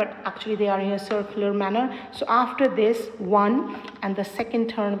manner, but actually they are in a circular manner. So after this 1, and the second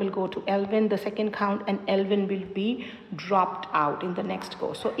turn will go to Elvin, the second count, and Elvin will be dropped out in the next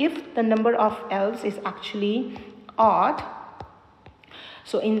go. So if the number of elves is actually odd,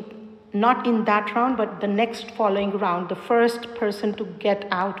 so not in that round, but the next following round, the first person to get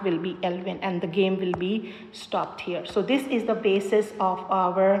out will be Elvin, and the game will be stopped here. So this is the basis of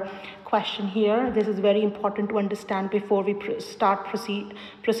our question here. This is very important to understand before we start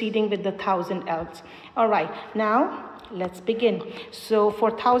proceeding with the 1,000 elves. All right, now let's begin. So for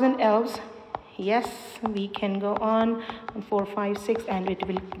 1,000 elves, yes, we can go on 4, 5, 6, and it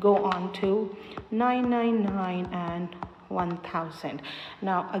will go on to 999 and 1,000.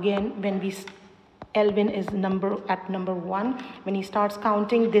 Now again, when Elvin is at number 1. When he starts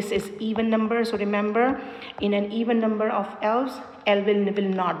counting, this is even number. So remember, in an even number of elves, Elvin will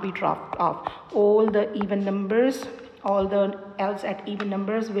not be dropped off. All the even numbers, all the elves at even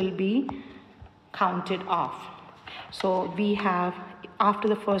numbers will be counted off. So we have, after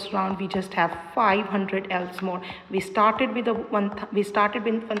the first round, we just have 500 elves more. We started with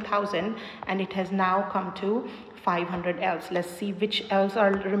 1,000, and it has now come to 500 elves. Let's see which elves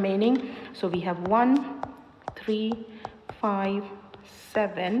are remaining. So we have 1, 3, 5,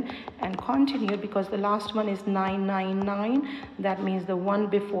 7, and continue, because the last one is 999. That means the one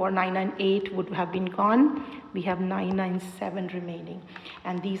before 998 would have been gone. We have 997 remaining,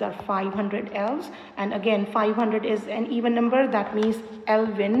 and these are 500 elves. And again, 500 is an even number. That means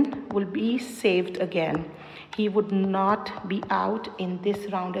Elvin will be saved again. He would not be out in this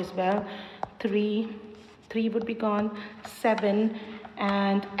round as well. 3 would be gone, 7,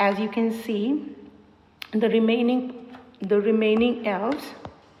 and as you can see, the remaining elves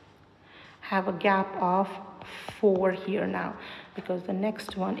have a gap of 4 here now, because the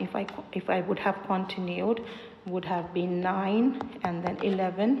next one, if I would have continued, would have been 9 and then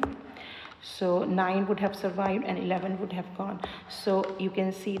 11. So 9 would have survived and 11 would have gone. So you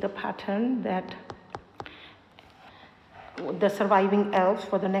can see the pattern that the surviving elves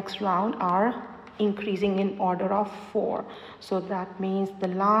for the next round are increasing in order of 4. So that means the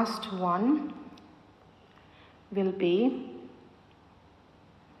last one will be,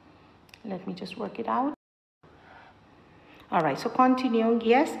 let me just work it out. All right, so continuing,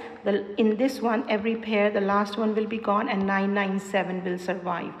 yes, in this one, every pair, the last one will be gone and 9, 9, 7 will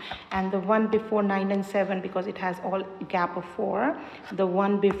survive. And the one before 9 and 7, because it has all gap of 4, the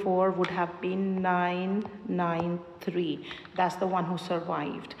one before would have been 9, 9, 3. That's the one who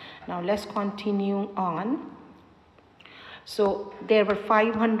survived. Now let's continue on. So there were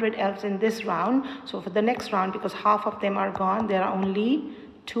 500 elves in this round. So for the next round, because half of them are gone, there are only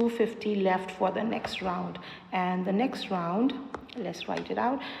 250 left for the next round. And the next round, let's write it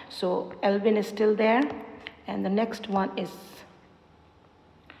out. So Elvin is still there, and the next one is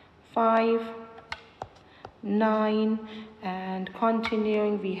 5, 9, and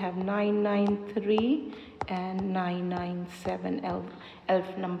continuing we have 993 and 997 elf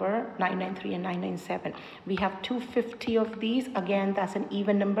number 993 and 997. We have 250 of these. Again, that's an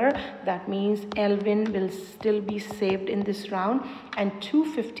even number. That means Elvin will still be saved in this round, and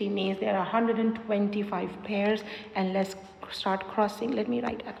 250 means there are 125 pairs. And let's start crossing. Let me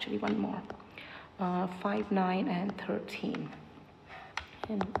write actually one more. 5, 9 and 13.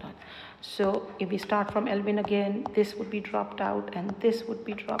 And done. So if we start from Elvin again, this would be dropped out and this would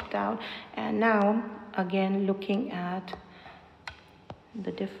be dropped out. And now again looking at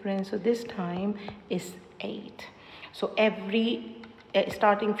the difference, so this time is 8. So every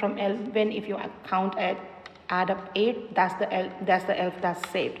starting from Elvin, if you count add up 8, that's the elf that's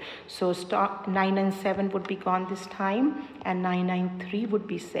saved. So 9 and 7 would be gone this time, and 993 would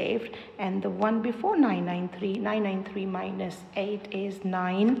be saved, and the one before 993 minus 8 is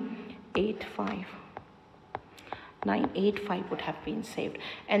 985. 985 would have been saved.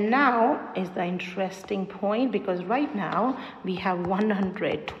 And now is the interesting point, because right now we have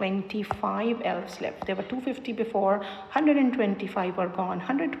 125 elves left. There were 250 before, 125 are gone,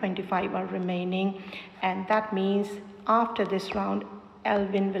 125 are remaining, and that means after this round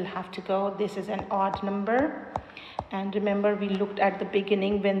Elvin will have to go. This is an odd number, and remember we looked at the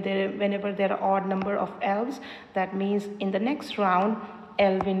beginning, whenever there are odd number of elves, that means in the next round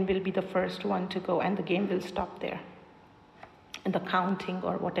Elvin will be the first one to go and the game will stop there, and the counting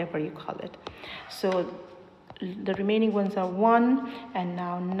or whatever you call it. So the remaining ones are 1, and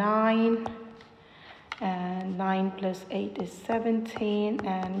now 9, and 9 plus 8 is 17,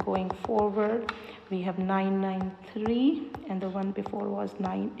 and going forward we have 993, and the one before was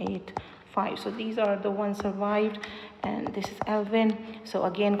 985. So these are the ones survived, and this is Elvin. So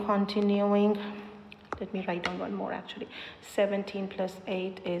again continuing, let me write down one more actually. 17 plus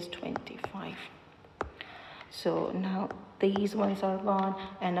 8 is 25. So now these ones are gone,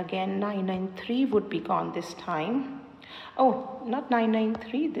 and again 993 would be gone this time. Oh, not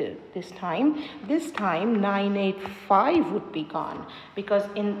 993 this time. This time 985 would be gone, because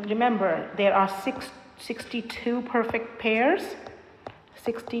remember there are 62 perfect pairs.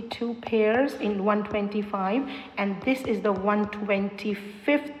 62 pairs in 125, and this is the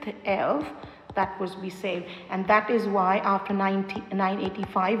 125th elf that was be saved, and that is why after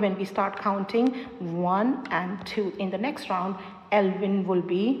 985, when we start counting 1 and 2 in the next round, Elvin will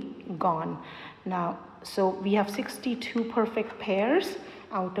be gone. Now, so we have 62 perfect pairs,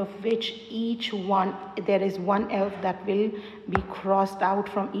 out of which each one, there is one elf that will be crossed out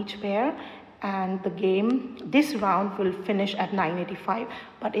from each pair, and the game, this round will finish at 985.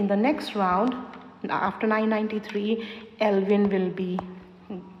 But in the next round, after 993, Elvin will be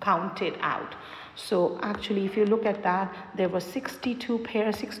counted out. So actually, if you look at that, there were 62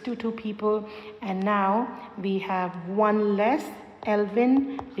 pairs, 62 people, and now we have one less,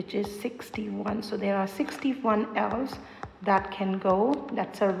 Elvin, which is 61. So there are 61 elves that can go,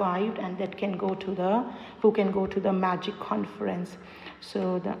 that survived, and that can go to who can go to the Magic Conference.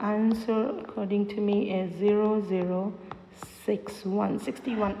 So the answer, according to me, is 0061.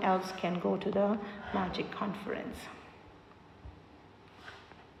 61 elves can go to the Magic Conference.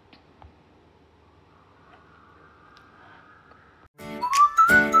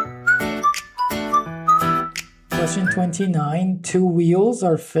 Question 29. 2 wheels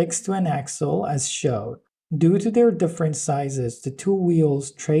are fixed to an axle as shown. Due to their different sizes, the two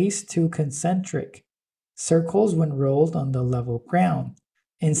wheels trace two concentric circles when rolled on the level ground.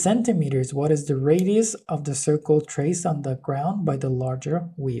 In centimeters, what is the radius of the circle traced on the ground by the larger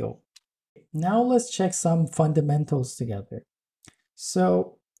wheel? Now let's check some fundamentals together.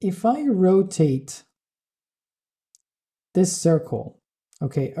 So if I rotate this circle,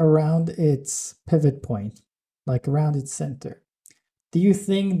 okay, around its pivot point, like around its center, do you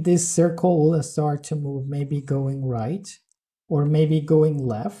think this circle will start to move, maybe going right or maybe going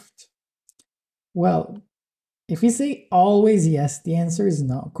left? Well, if we say always yes, the answer is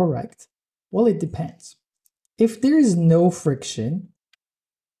not correct. Well, it depends. If there is no friction,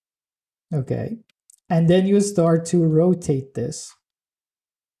 okay, and then you start to rotate this,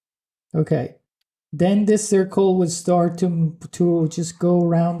 okay, then this circle would start to just go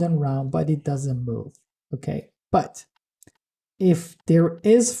round and round, but it doesn't move, okay? But if there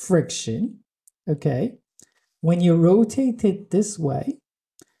is friction, okay, when you rotate it this way,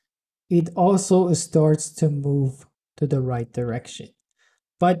 it also starts to move to the right direction.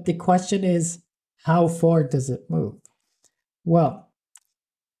 But the question is, how far does it move? Well,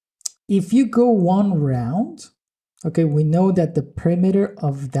 if you go one round, okay, we know that the perimeter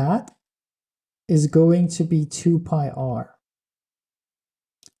of that is going to be 2 pi r.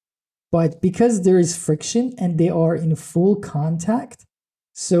 But because there is friction and they are in full contact,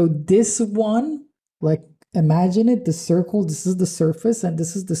 so this one, like imagine it, the circle, this is the surface and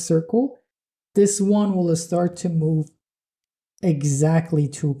this is the circle, this one will start to move exactly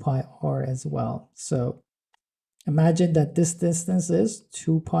 2 pi r as well. So imagine that this distance is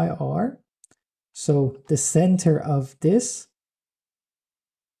 2 pi r. So the center of this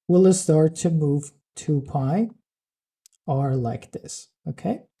will start to move 2 pi r like this,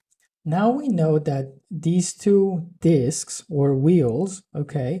 okay? Now we know that these two discs or wheels,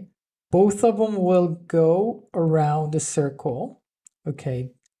 okay, both of them will go around the circle,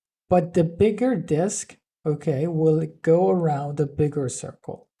 okay, but the bigger disc, okay, will go around the bigger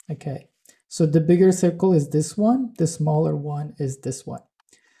circle, okay. So the bigger circle is this one, the smaller one is this one.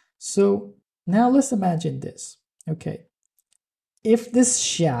 So now let's imagine this, okay. If this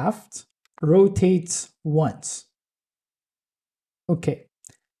shaft rotates once, okay,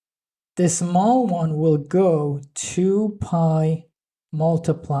 the small one will go 2 pi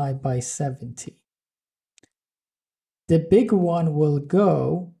multiplied by 70. The big one will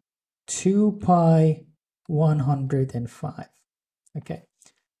go 2 pi 105. Okay.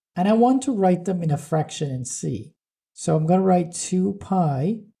 And I want to write them in a fraction in C. So I'm going to write 2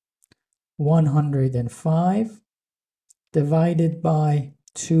 pi 105 divided by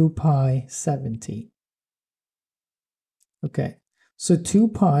 2 pi 70. Okay. So 2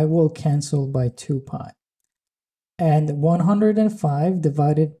 pi will cancel by 2 pi. And 105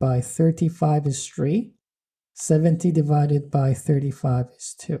 divided by 35 is 3. 70 divided by 35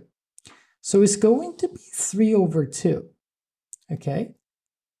 is 2. So it's going to be 3 over 2. Okay.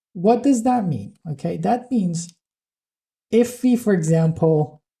 What does that mean? Okay. That means if we, for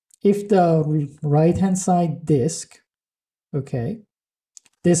example, if the right-hand side disk, okay,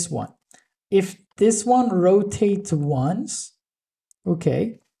 this one, if this one rotates once,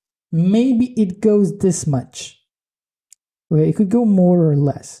 okay, maybe it goes this much. Okay, it could go more or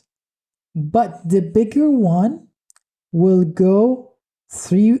less. But the bigger one will go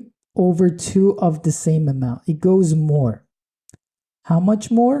 3 over 2 of the same amount. It goes more. How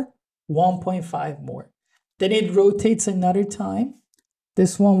much more? 1.5 more. Then it rotates another time.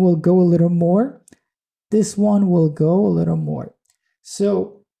 This one will go a little more. This one will go a little more.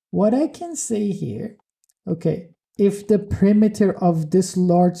 So what I can say here, okay, if the perimeter of this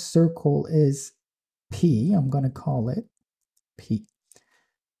large circle is P, I'm going to call it P.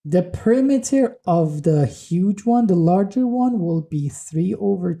 The perimeter of the huge one, the larger one, will be 3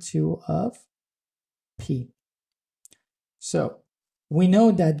 over 2 of P. So we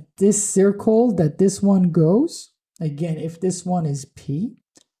know that this circle, that this one goes, again, if this one is P,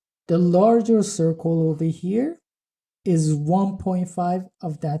 the larger circle over here is 1.5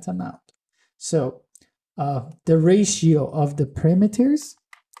 of that amount. So the ratio of the perimeters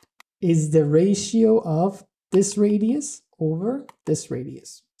is the ratio of this radius over this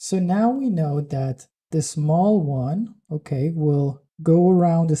radius. So now we know that the small one, okay, will go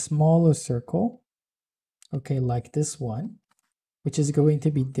around a smaller circle, okay, like this one, which is going to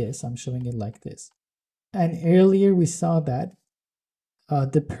be this. I'm showing it like this. And earlier we saw that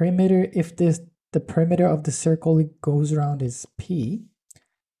the perimeter, if the perimeter of the circle it goes around is P,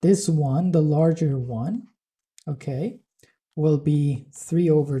 this one, the larger one, okay, will be 3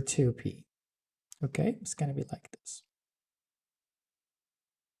 over 2P. Okay, it's going to be like this.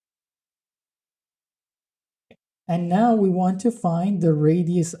 And now we want to find the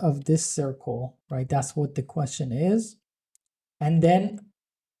radius of this circle, right? That's what the question is. And then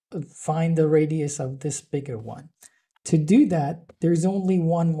find the radius of this bigger one. To do that, there's only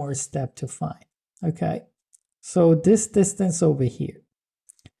one more step to find, okay? So this distance over here.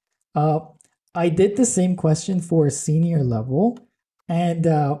 I did the same question for a senior level, and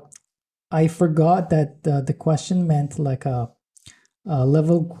I forgot that the question meant like a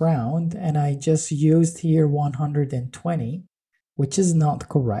level ground, and I just used here 120, which is not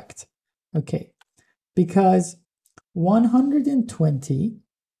correct. Okay, because 120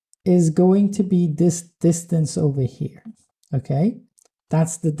 is going to be this distance over here. Okay,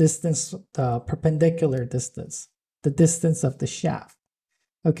 that's the distance, the perpendicular distance, the distance of the shaft.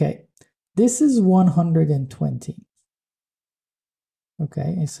 Okay, this is 120.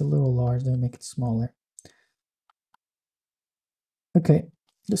 Okay, it's a little large. Let me make it smaller. Okay,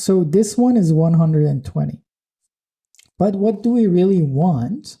 so this one is 120. But what do we really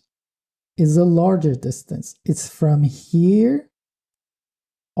want is a larger distance. It's from here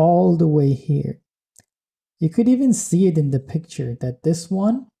all the way here. You could even see it in the picture that this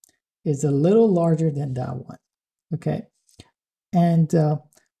one is a little larger than that one. Okay, and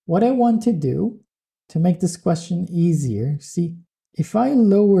what I want to do to make this question easier, see, if I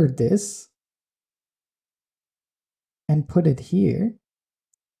lower this and put it here,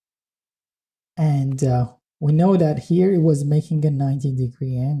 and we know that here it was making a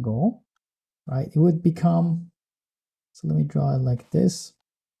 90-degree angle, right? It would become, so let me draw it like this.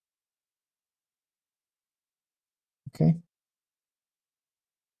 Okay,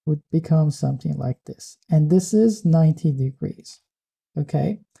 would become something like this. And this is 90 degrees.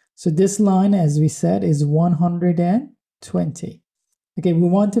 Okay, so this line, as we said, is 120. Okay, we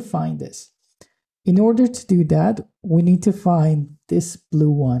want to find this. In order to do that, we need to find this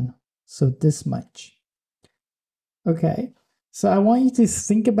blue one. So this much. Okay, so I want you to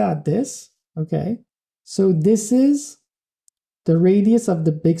think about this. Okay, so this is the radius of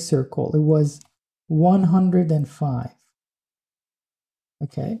the big circle. It was 105.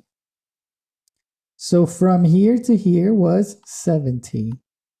 Okay, so from here to here was 70.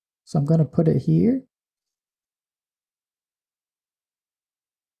 So I'm going to put it here.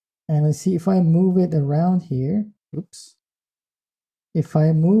 And let's see if I move it around here. Oops. If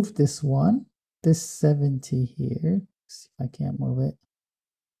I move this one, this 70 here, see if I can't move it.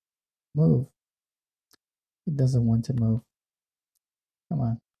 Move. It doesn't want to move. Come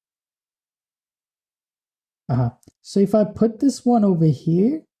on. So if I put this one over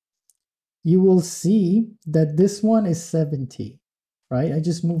here, you will see that this one is 70, right? I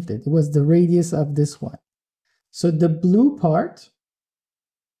just moved it. It was the radius of this one. So the blue part,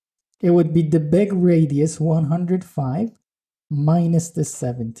 it would be the big radius 105 minus the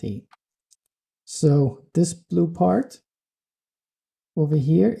 70. So this blue part over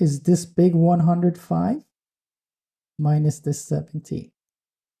here is this big 105 minus this 70,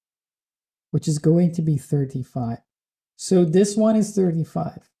 which is going to be 35. So this one is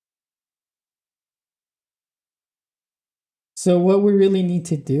 35. So what we really need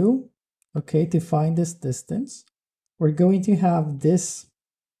to do, okay, to find this distance, we're going to have this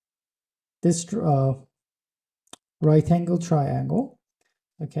right angle triangle,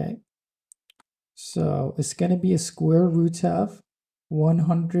 okay? So it's going to be a square root of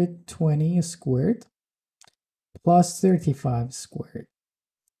 120 squared plus 35 squared.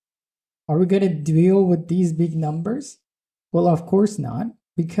 Are we going to deal with these big numbers? Well, of course not,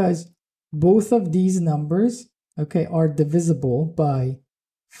 because both of these numbers, okay, are divisible by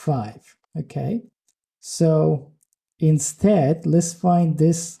 5, okay? So instead, let's find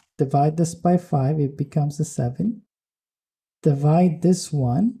this, divide this by 5, it becomes a 7. Divide this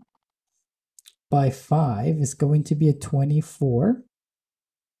one by 5 is going to be a 24.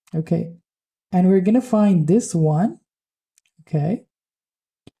 Okay, and we're going to find this one, okay?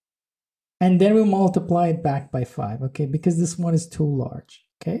 And then we multiply it back by 5, okay? Because this one is too large,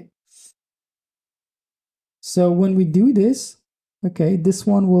 okay? So when we do this, okay, this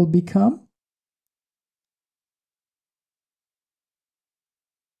one will become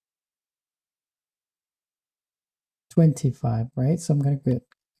 25, right? So I'm going to go,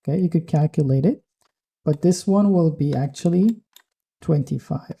 okay, you could calculate it, but this one will be actually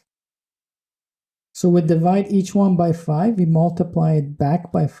 25. So we divide each one by 5, we multiply it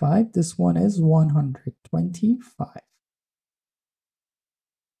back by 5. This one is 125.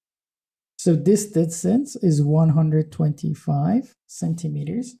 So this distance is 125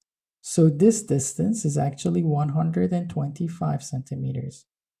 centimeters. So this distance is actually 125 centimeters.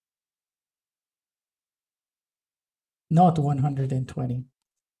 Not 120.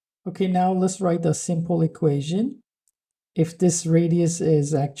 Okay, now let's write a simple equation. If this radius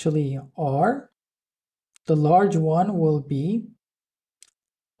is actually r, the large one will be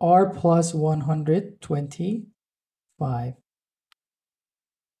r plus 125.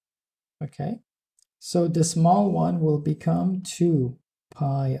 Okay, so the small one will become 2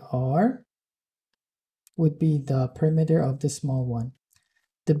 pi r, would be the perimeter of the small one.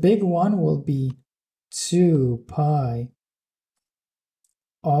 The big one will be 2 pi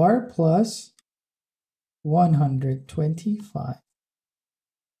r plus 125.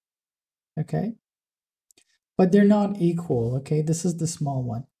 Okay, but they're not equal. Okay, this is the small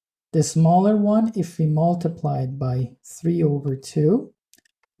one. The smaller one, if we multiply it by 3/2,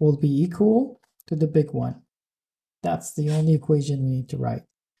 will be equal to the big one. That's the only equation we need to write.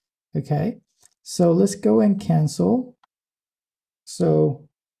 Okay, so let's go and cancel. So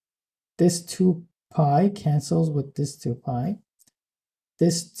this 2 pi cancels with this 2 pi.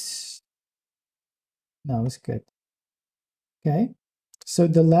 No, it's good. Okay, so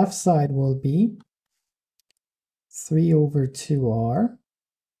the left side will be 3/2r.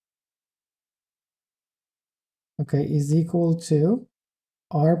 Okay, is equal to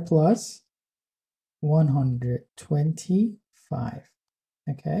r plus 125.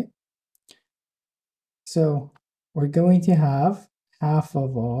 Okay, so we're going to have half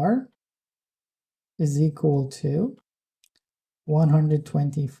of r is equal to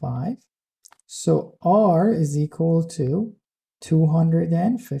 125. So r is equal to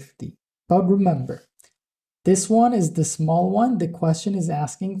 250. But remember, this one is the small one. The question is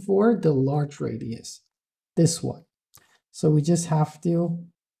asking for the large radius, this one. So we just have to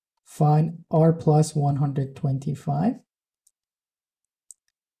find r plus 125,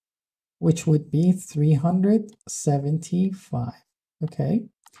 which would be 375. Okay,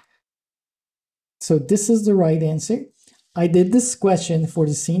 so this is the right answer. I did this question for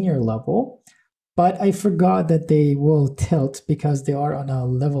the senior level, but I forgot that they will tilt because they are on a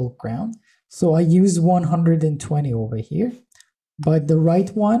level ground. So I use 120 over here, but the right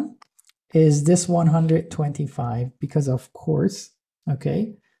one is this 125 because of course,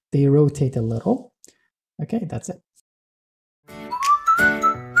 okay, they rotate a little. Okay, that's it.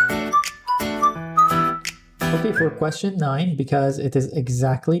 Okay, for question 9, because it is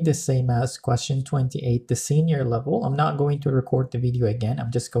exactly the same as question 28, the senior level, I'm not going to record the video again. I'm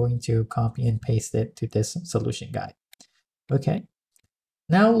just going to copy and paste it to this solution guide. Okay,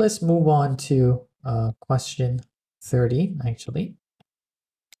 now let's move on to question 30, actually.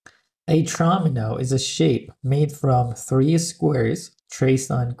 A trimino is a shape made from 3 squares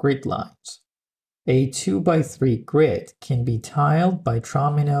traced on grid lines. A 2x3 grid can be tiled by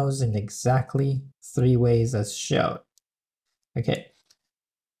triminos in exactly 3 ways as shown. Okay.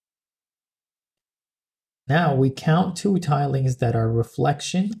 Now we count 2 tilings that are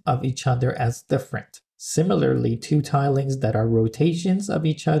reflection of each other as different. Similarly, 2 tilings that are rotations of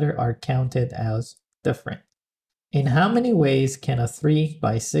each other are counted as different. In how many ways can a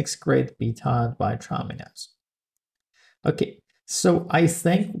 3x6 grid be tiled by triminos? Okay, so I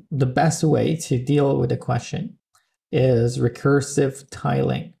think the best way to deal with the question is recursive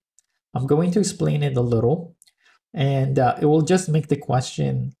tiling. I'm going to explain it a little, and it will just make the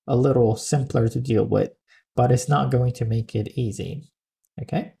question a little simpler to deal with, but it's not going to make it easy.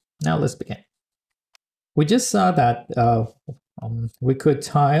 Okay, now let's begin. We just saw that we could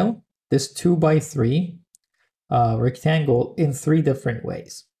tile this 2x3 rectangle in 3 different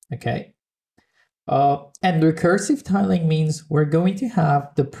ways. Okay, and recursive tiling means we're going to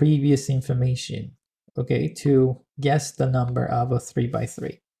have the previous information, okay, to guess the number of a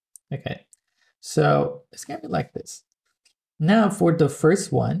 3x3. Okay, so it's gonna be like this. Now for the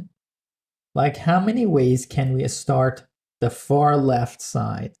first one, like how many ways can we start the far left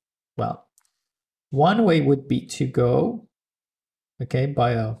side? Well, one way would be to go, okay,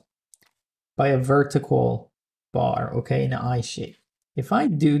 by a vertical bar, okay, in an I shape. If I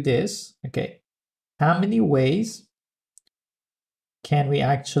do this, okay, how many ways can we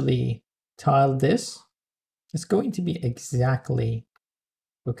actually tile this? It's going to be exactly,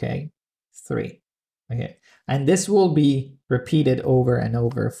 okay, 3. Okay, and this will be repeated over and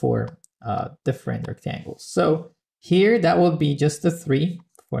over for different rectangles. So here that will be just the 3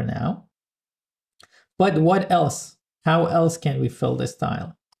 for now. But what else? How else can we fill this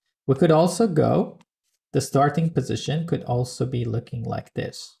tile? We could also go, the starting position could also be looking like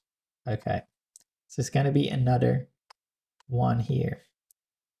this. Okay, so it's going to be another 1 here.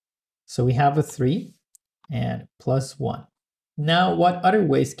 So we have a 3 and plus 1. Now, what other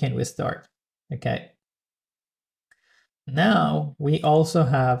ways can we start? Okay. Now, we also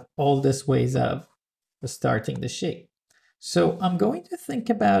have all these ways of starting the shape. So I'm going to think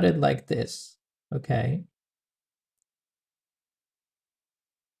about it like this, okay?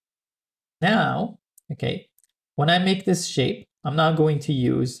 Now, okay, when I make this shape, I'm not going to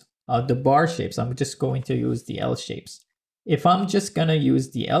use the bar shapes. I'm just going to use the L shapes. If I'm just gonna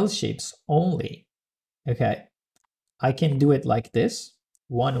use the L shapes only, okay, I can do it like this,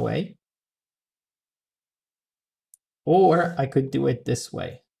 one way, or I could do it this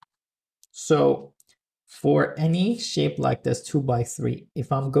way. So for any shape like this 2x3,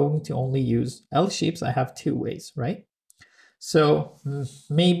 if I'm going to only use L shapes, I have two ways, right? So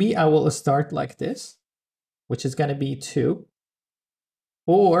maybe I will start like this, which is going to be 2.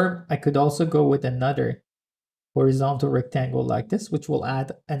 Or I could also go with another horizontal rectangle like this, which will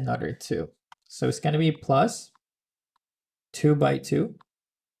add another 2. So it's going to be plus 2x2.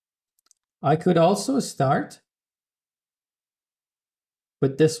 I could also start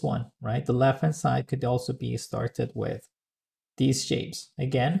with this one, right? The left-hand side could also be started with these shapes.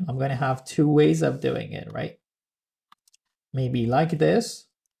 Again, I'm going to have two ways of doing it, right? Maybe like this,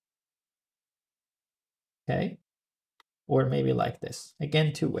 okay? Or maybe like this.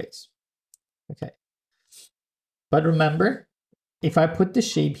 Again, two ways, okay? But remember, if I put the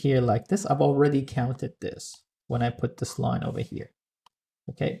shape here like this, I've already counted this when I put this line over here,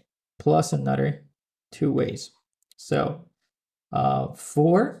 okay? Plus another two ways. So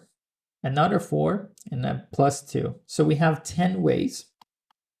 4, another 4, and then plus 2. So we have 10 ways,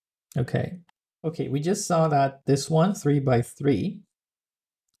 okay? Okay, we just saw that this one, 3x3,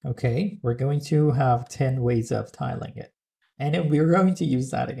 okay? We're going to have 10 ways of tiling it. And we're going to use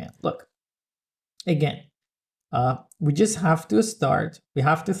that again. Look, again, we just have to start. We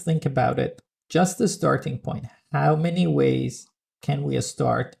have to think about it. Just the starting point. How many ways can we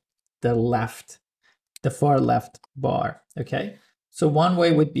start the far left bar? Okay. So one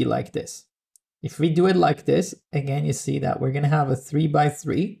way would be like this. If we do it like this, again, you see that we're going to have a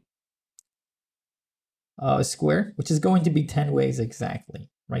 3x3 square, which is going to be 10 ways exactly,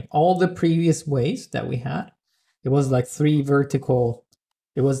 right? All the previous ways that we had, it was like 3 vertical,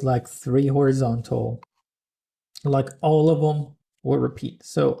 it was like 3 horizontal, like all of them will repeat.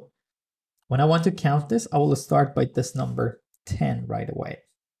 So when I want to count this, I will start by this number 10 right away.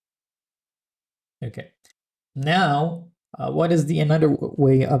 Okay. Now, what is the another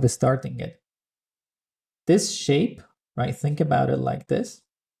way of starting it? This shape, right? Think about it like this.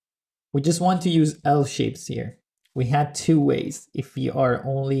 We just want to use L shapes here. We had two ways if we are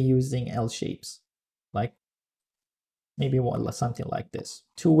only using L shapes, like maybe something like this.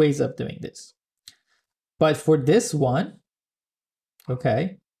 Two ways of doing this. But for this one,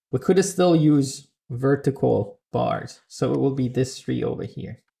 okay, we could still use vertical bars. So it will be this 3 over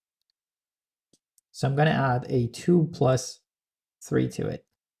here. So I'm going to add a 2 plus 3 to it.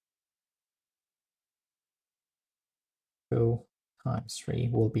 2 times 3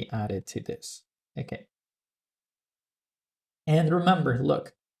 will be added to this. Okay. And remember,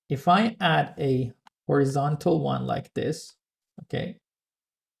 look, if I add a horizontal one like this, okay,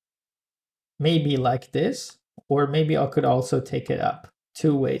 maybe like this, or maybe I could also take it up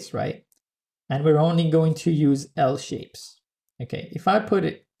two ways, right? And we're only going to use L shapes. Okay, if I put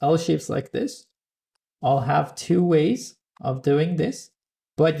it L shapes like this, I'll have two ways of doing this,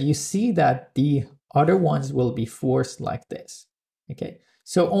 but you see that the other ones will be forced like this. Okay,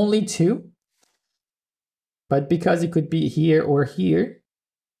 so only 2, but because it could be here or here,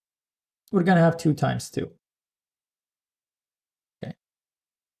 we're gonna have 2 times 2. Okay.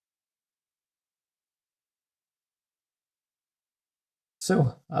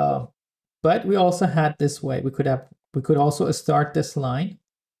 So, but we also had this way. We could also start this line,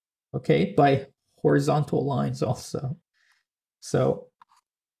 okay, by horizontal lines also. So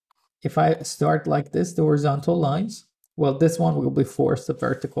if I start like this, the horizontal lines, well, this one will be forced to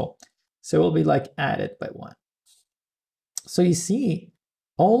vertical. So it will be like added by 1. So you see,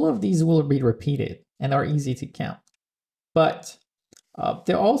 all of these will be repeated and are easy to count. But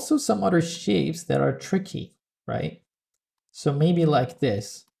there are also some other shapes that are tricky, right? So maybe like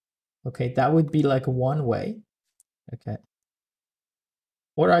this. Okay, that would be like one way. Okay.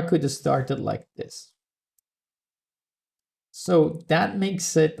 Or I could have started like this. So that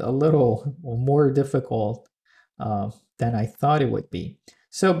makes it a little more difficult than I thought it would be.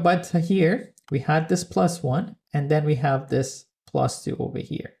 So, but here we had this plus 1, and then we have this plus 2 over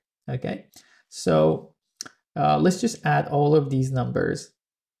here. Okay, so let's just add all of these numbers.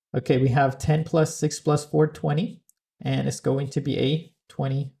 Okay, we have 10 plus 6 plus 4, 20, and it's going to be a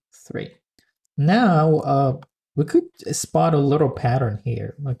 23. Now, we could spot a little pattern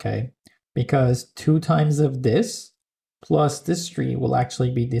here, okay? Because 2 times of this plus this 3 will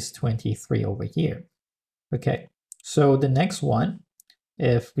actually be this 23 over here. Okay, So the next one,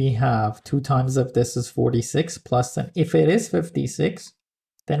 if we have 2 times of this is 46 plus, then if it is 56,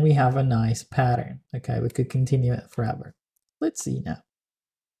 then we have a nice pattern. Okay, we could continue it forever. Let's see now.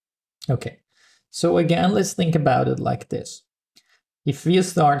 Okay, so again, let's think about it like this. If we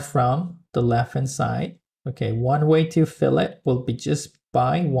start from the left-hand side, okay, one way to fill it will be just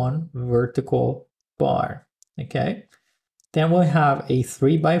by one vertical bar, okay? Then we'll have a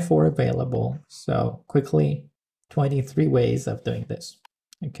 3x4 available. So quickly, 23 ways of doing this.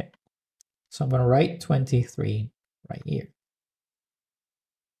 Okay, so I'm going to write 23 right here.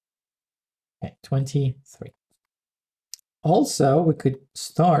 Okay, 23. Also, we could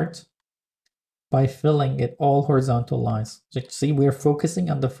start by filling it all horizontal lines. So see, we're focusing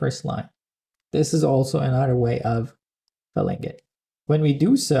on the first line. This is also another way of filling it. When we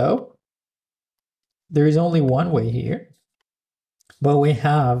do so, there is only one way here, but we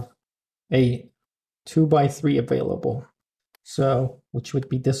have a 2x3 available. So, which would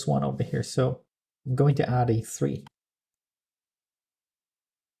be this one over here. So I'm going to add a 3.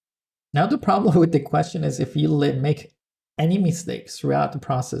 Now the problem with the question is if you make any mistakes throughout the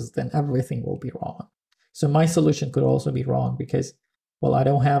process, then everything will be wrong. So my solution could also be wrong because, well, I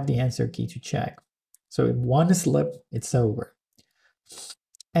don't have the answer key to check. So if one slip, it's over.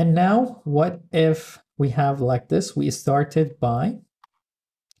 And now what if we have like this? We started by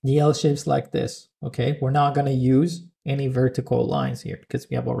the L shapes like this, okay? We're not gonna use any vertical lines here because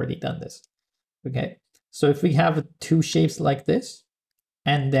we have already done this, okay? So if we have 2 shapes like this,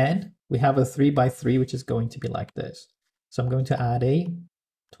 and then we have a 3x3, which is going to be like this. So I'm going to add a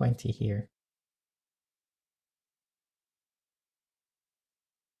 20 here.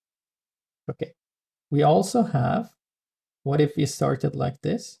 Okay, we also have, what if we started like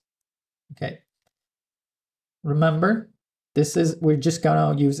this? Okay, remember, we're just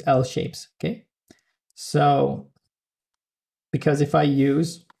gonna use L shapes, okay? So, because if I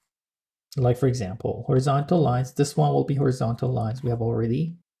use, like for example, horizontal lines, this one will be horizontal lines. We have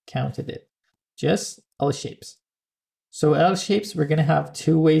already counted it, just L shapes. So L shapes, we're gonna have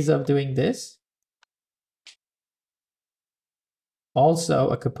 2 ways of doing this. Also,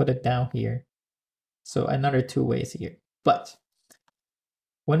 I could put it down here. So another 2 ways here. But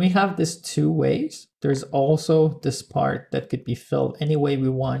when we have this 2 ways, there's also this part that could be filled any way we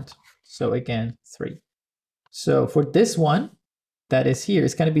want. So again, 3. So for this one that is here,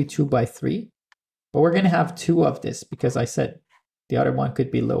 it's going to be 2x3. But we're going to have 2 of this because I said the other one could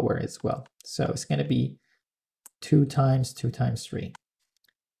be lower as well. So it's going to be 2 times 2 times 3.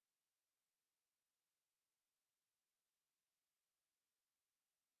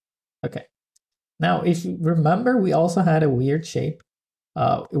 Okay. Now, if you remember, we also had a weird shape.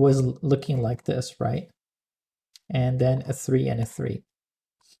 It was looking like this, right? And then a 3 and a 3.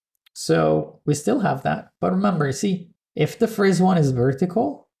 So we still have that. But remember, see, if the first one is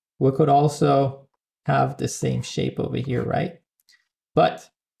vertical, we could also have the same shape over here, right? But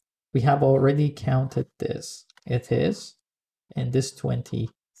we have already counted this. It is in this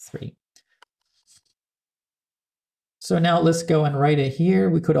 23. So now let's go and write it here.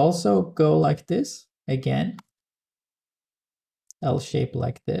 We could also go like this again. L shape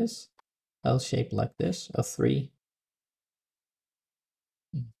like this. L shape like this, a 3.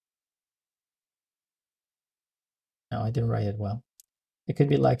 No, I didn't write it well. It could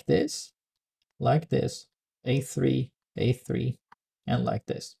be like this, A3, A3, and like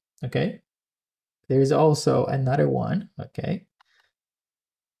this, okay? There's also another one, okay?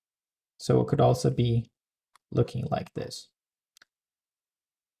 So it could also be looking like this.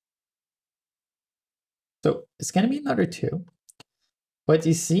 So it's gonna be another 2. But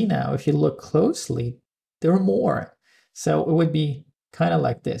you see now, if you look closely, there are more. So it would be kind of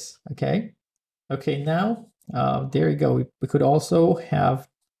like this, okay? Okay, now, there you go. We could also have,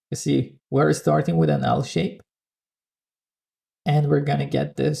 you see, we're starting with an L shape. And we're gonna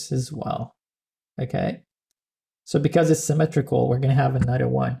get this as well, okay? So because it's symmetrical, we're gonna have another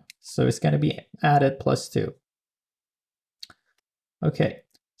one. So it's gonna be added plus 2. Okay,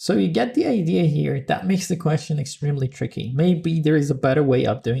 so you get the idea here. That makes the question extremely tricky. Maybe there is a better way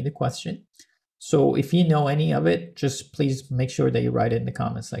of doing the question. So if you know any of it, just please make sure that you write it in the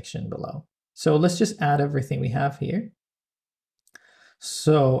comment section below. So let's just add everything we have here.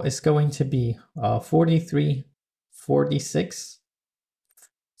 So it's going to be 43, 46.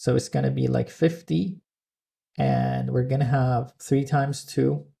 So it's going to be like 50. And we're going to have 3 times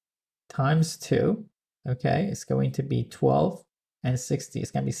 2 times 2. Okay, it's going to be 12 and 60.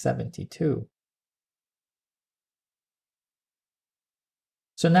 It's going to be 72.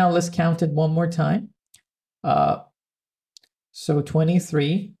 So now let's count it one more time. So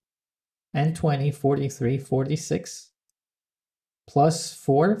 23 and 20, 43, 46, plus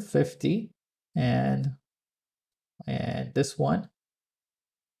 4, 50, and this one.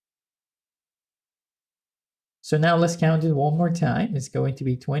 So now let's count it one more time. It's going to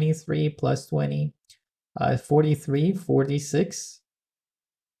be 23 plus 20, 43, 46,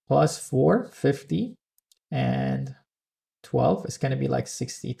 plus 4, 50, and 12 is going to be like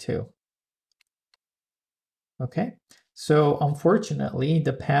 62. Okay, so unfortunately,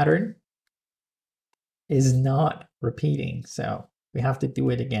 the pattern is not repeating. So we have to do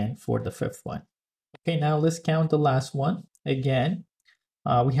it again for the fifth one. Okay, now let's count the last one. Again,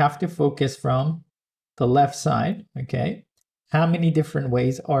 we have to focus from the left side, okay? How many different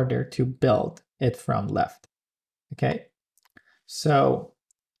ways are there to build it from left? Okay, so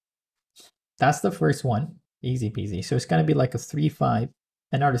that's the first one, easy peasy. So it's gonna be like a 3, 5,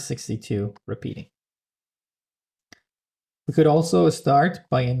 another 62 repeating. We could also start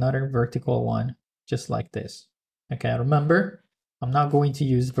by another vertical one, just like this. Okay, remember, I'm not going to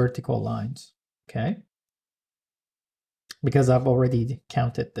use vertical lines, okay? Because I've already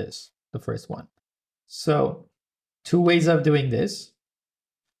counted this, the first one. So 2 ways of doing this,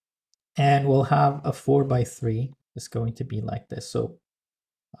 and we'll have a 4 by 3. It's going to be like this. So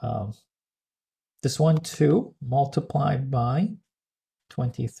this one 2 multiplied by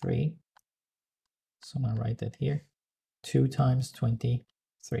 23. So I'm gonna write that here. 2 times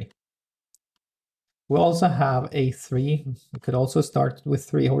 23. We also have a 3. We could also start with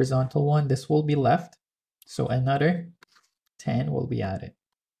 3 horizontal one. This will be left. So another 10 will be added.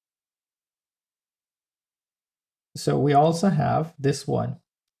 So we also have this one.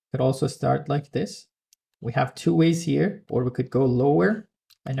 Could also start like this. We have 2 ways here, or we could go lower,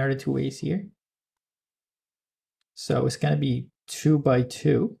 another 2 ways here. So it's going to be 2 by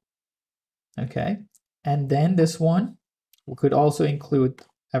 2. Okay. And then this one, we could also include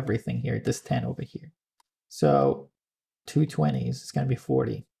everything here, this 10 over here. So 2 20s, it's going to be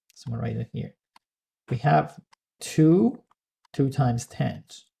 40. So I'm going to write it here. We have 2 times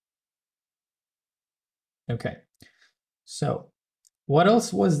 10s. Okay. So what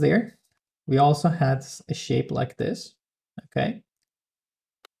else was there? We also had a shape like this. Okay.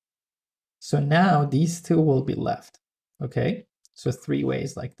 So now these 2 will be left. Okay. So 3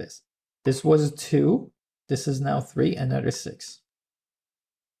 ways like this. This was 2. This is now 3, another 6.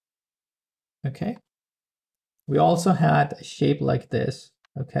 Okay. We also had a shape like this.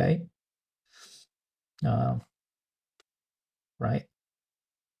 Okay. Right.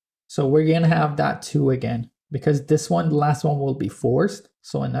 So we're going to have that 2 again, because this one, the last one will be forced.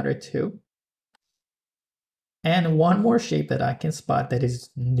 So another 2. And one more shape that I can spot that is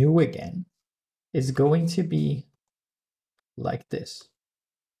new again is going to be like this.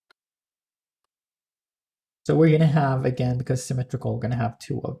 So we're going to have, again, because symmetrical, we're going to have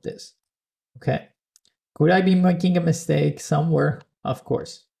 2 of this. Okay. Could I be making a mistake somewhere? Of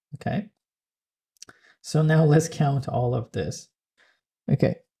course. Okay. So now let's count all of this.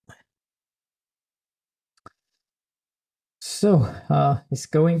 Okay. So it's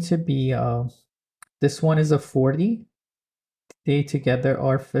going to be, this one is a 40. They together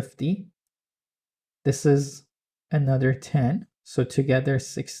are 50. This is another 10. So together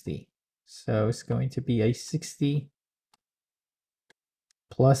 60. So it's going to be a 60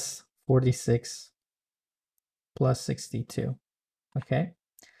 plus 46 plus 62. Okay.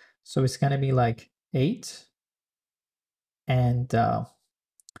 So it's going to be like 8 and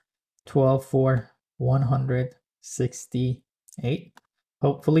 12 for 168.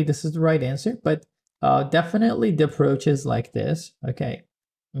 Hopefully this is the right answer, but definitely the approach is like this. Okay.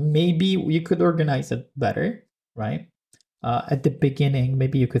 Maybe you could organize it better, right? At the beginning,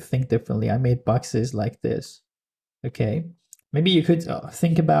 maybe you could think differently. I made boxes like this. Okay. Maybe you could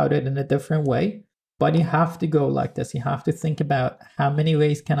think about it in a different way, but you have to go like this. You have to think about how many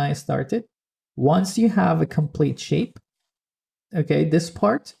ways can I start it? Once you have a complete shape, okay, this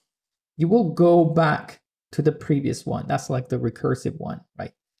part, you will go back to the previous one. That's like the recursive one,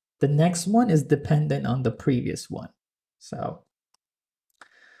 right? The next one is dependent on the previous one.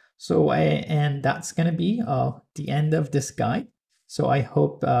 And that's going to be the end of this guide. So I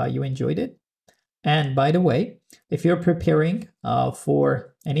hope you enjoyed it. And by the way, if you're preparing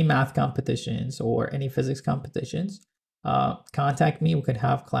for any math competitions or any physics competitions, contact me. We could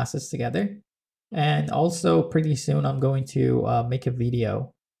have classes together. And also pretty soon I'm going to make a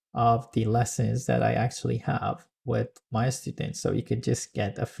video of the lessons that I actually have with my students, so you could just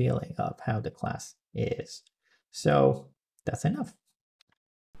get a feeling of how the class is. So that's enough.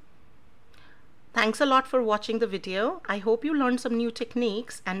 Thanks a lot for watching the video. I hope you learned some new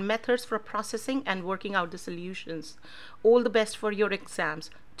techniques and methods for processing and working out the solutions. All the best for your exams.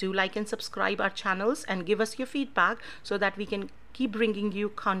 Do like and subscribe our channels and give us your feedback so that we can keep bringing you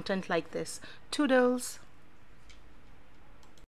content like this. Toodles!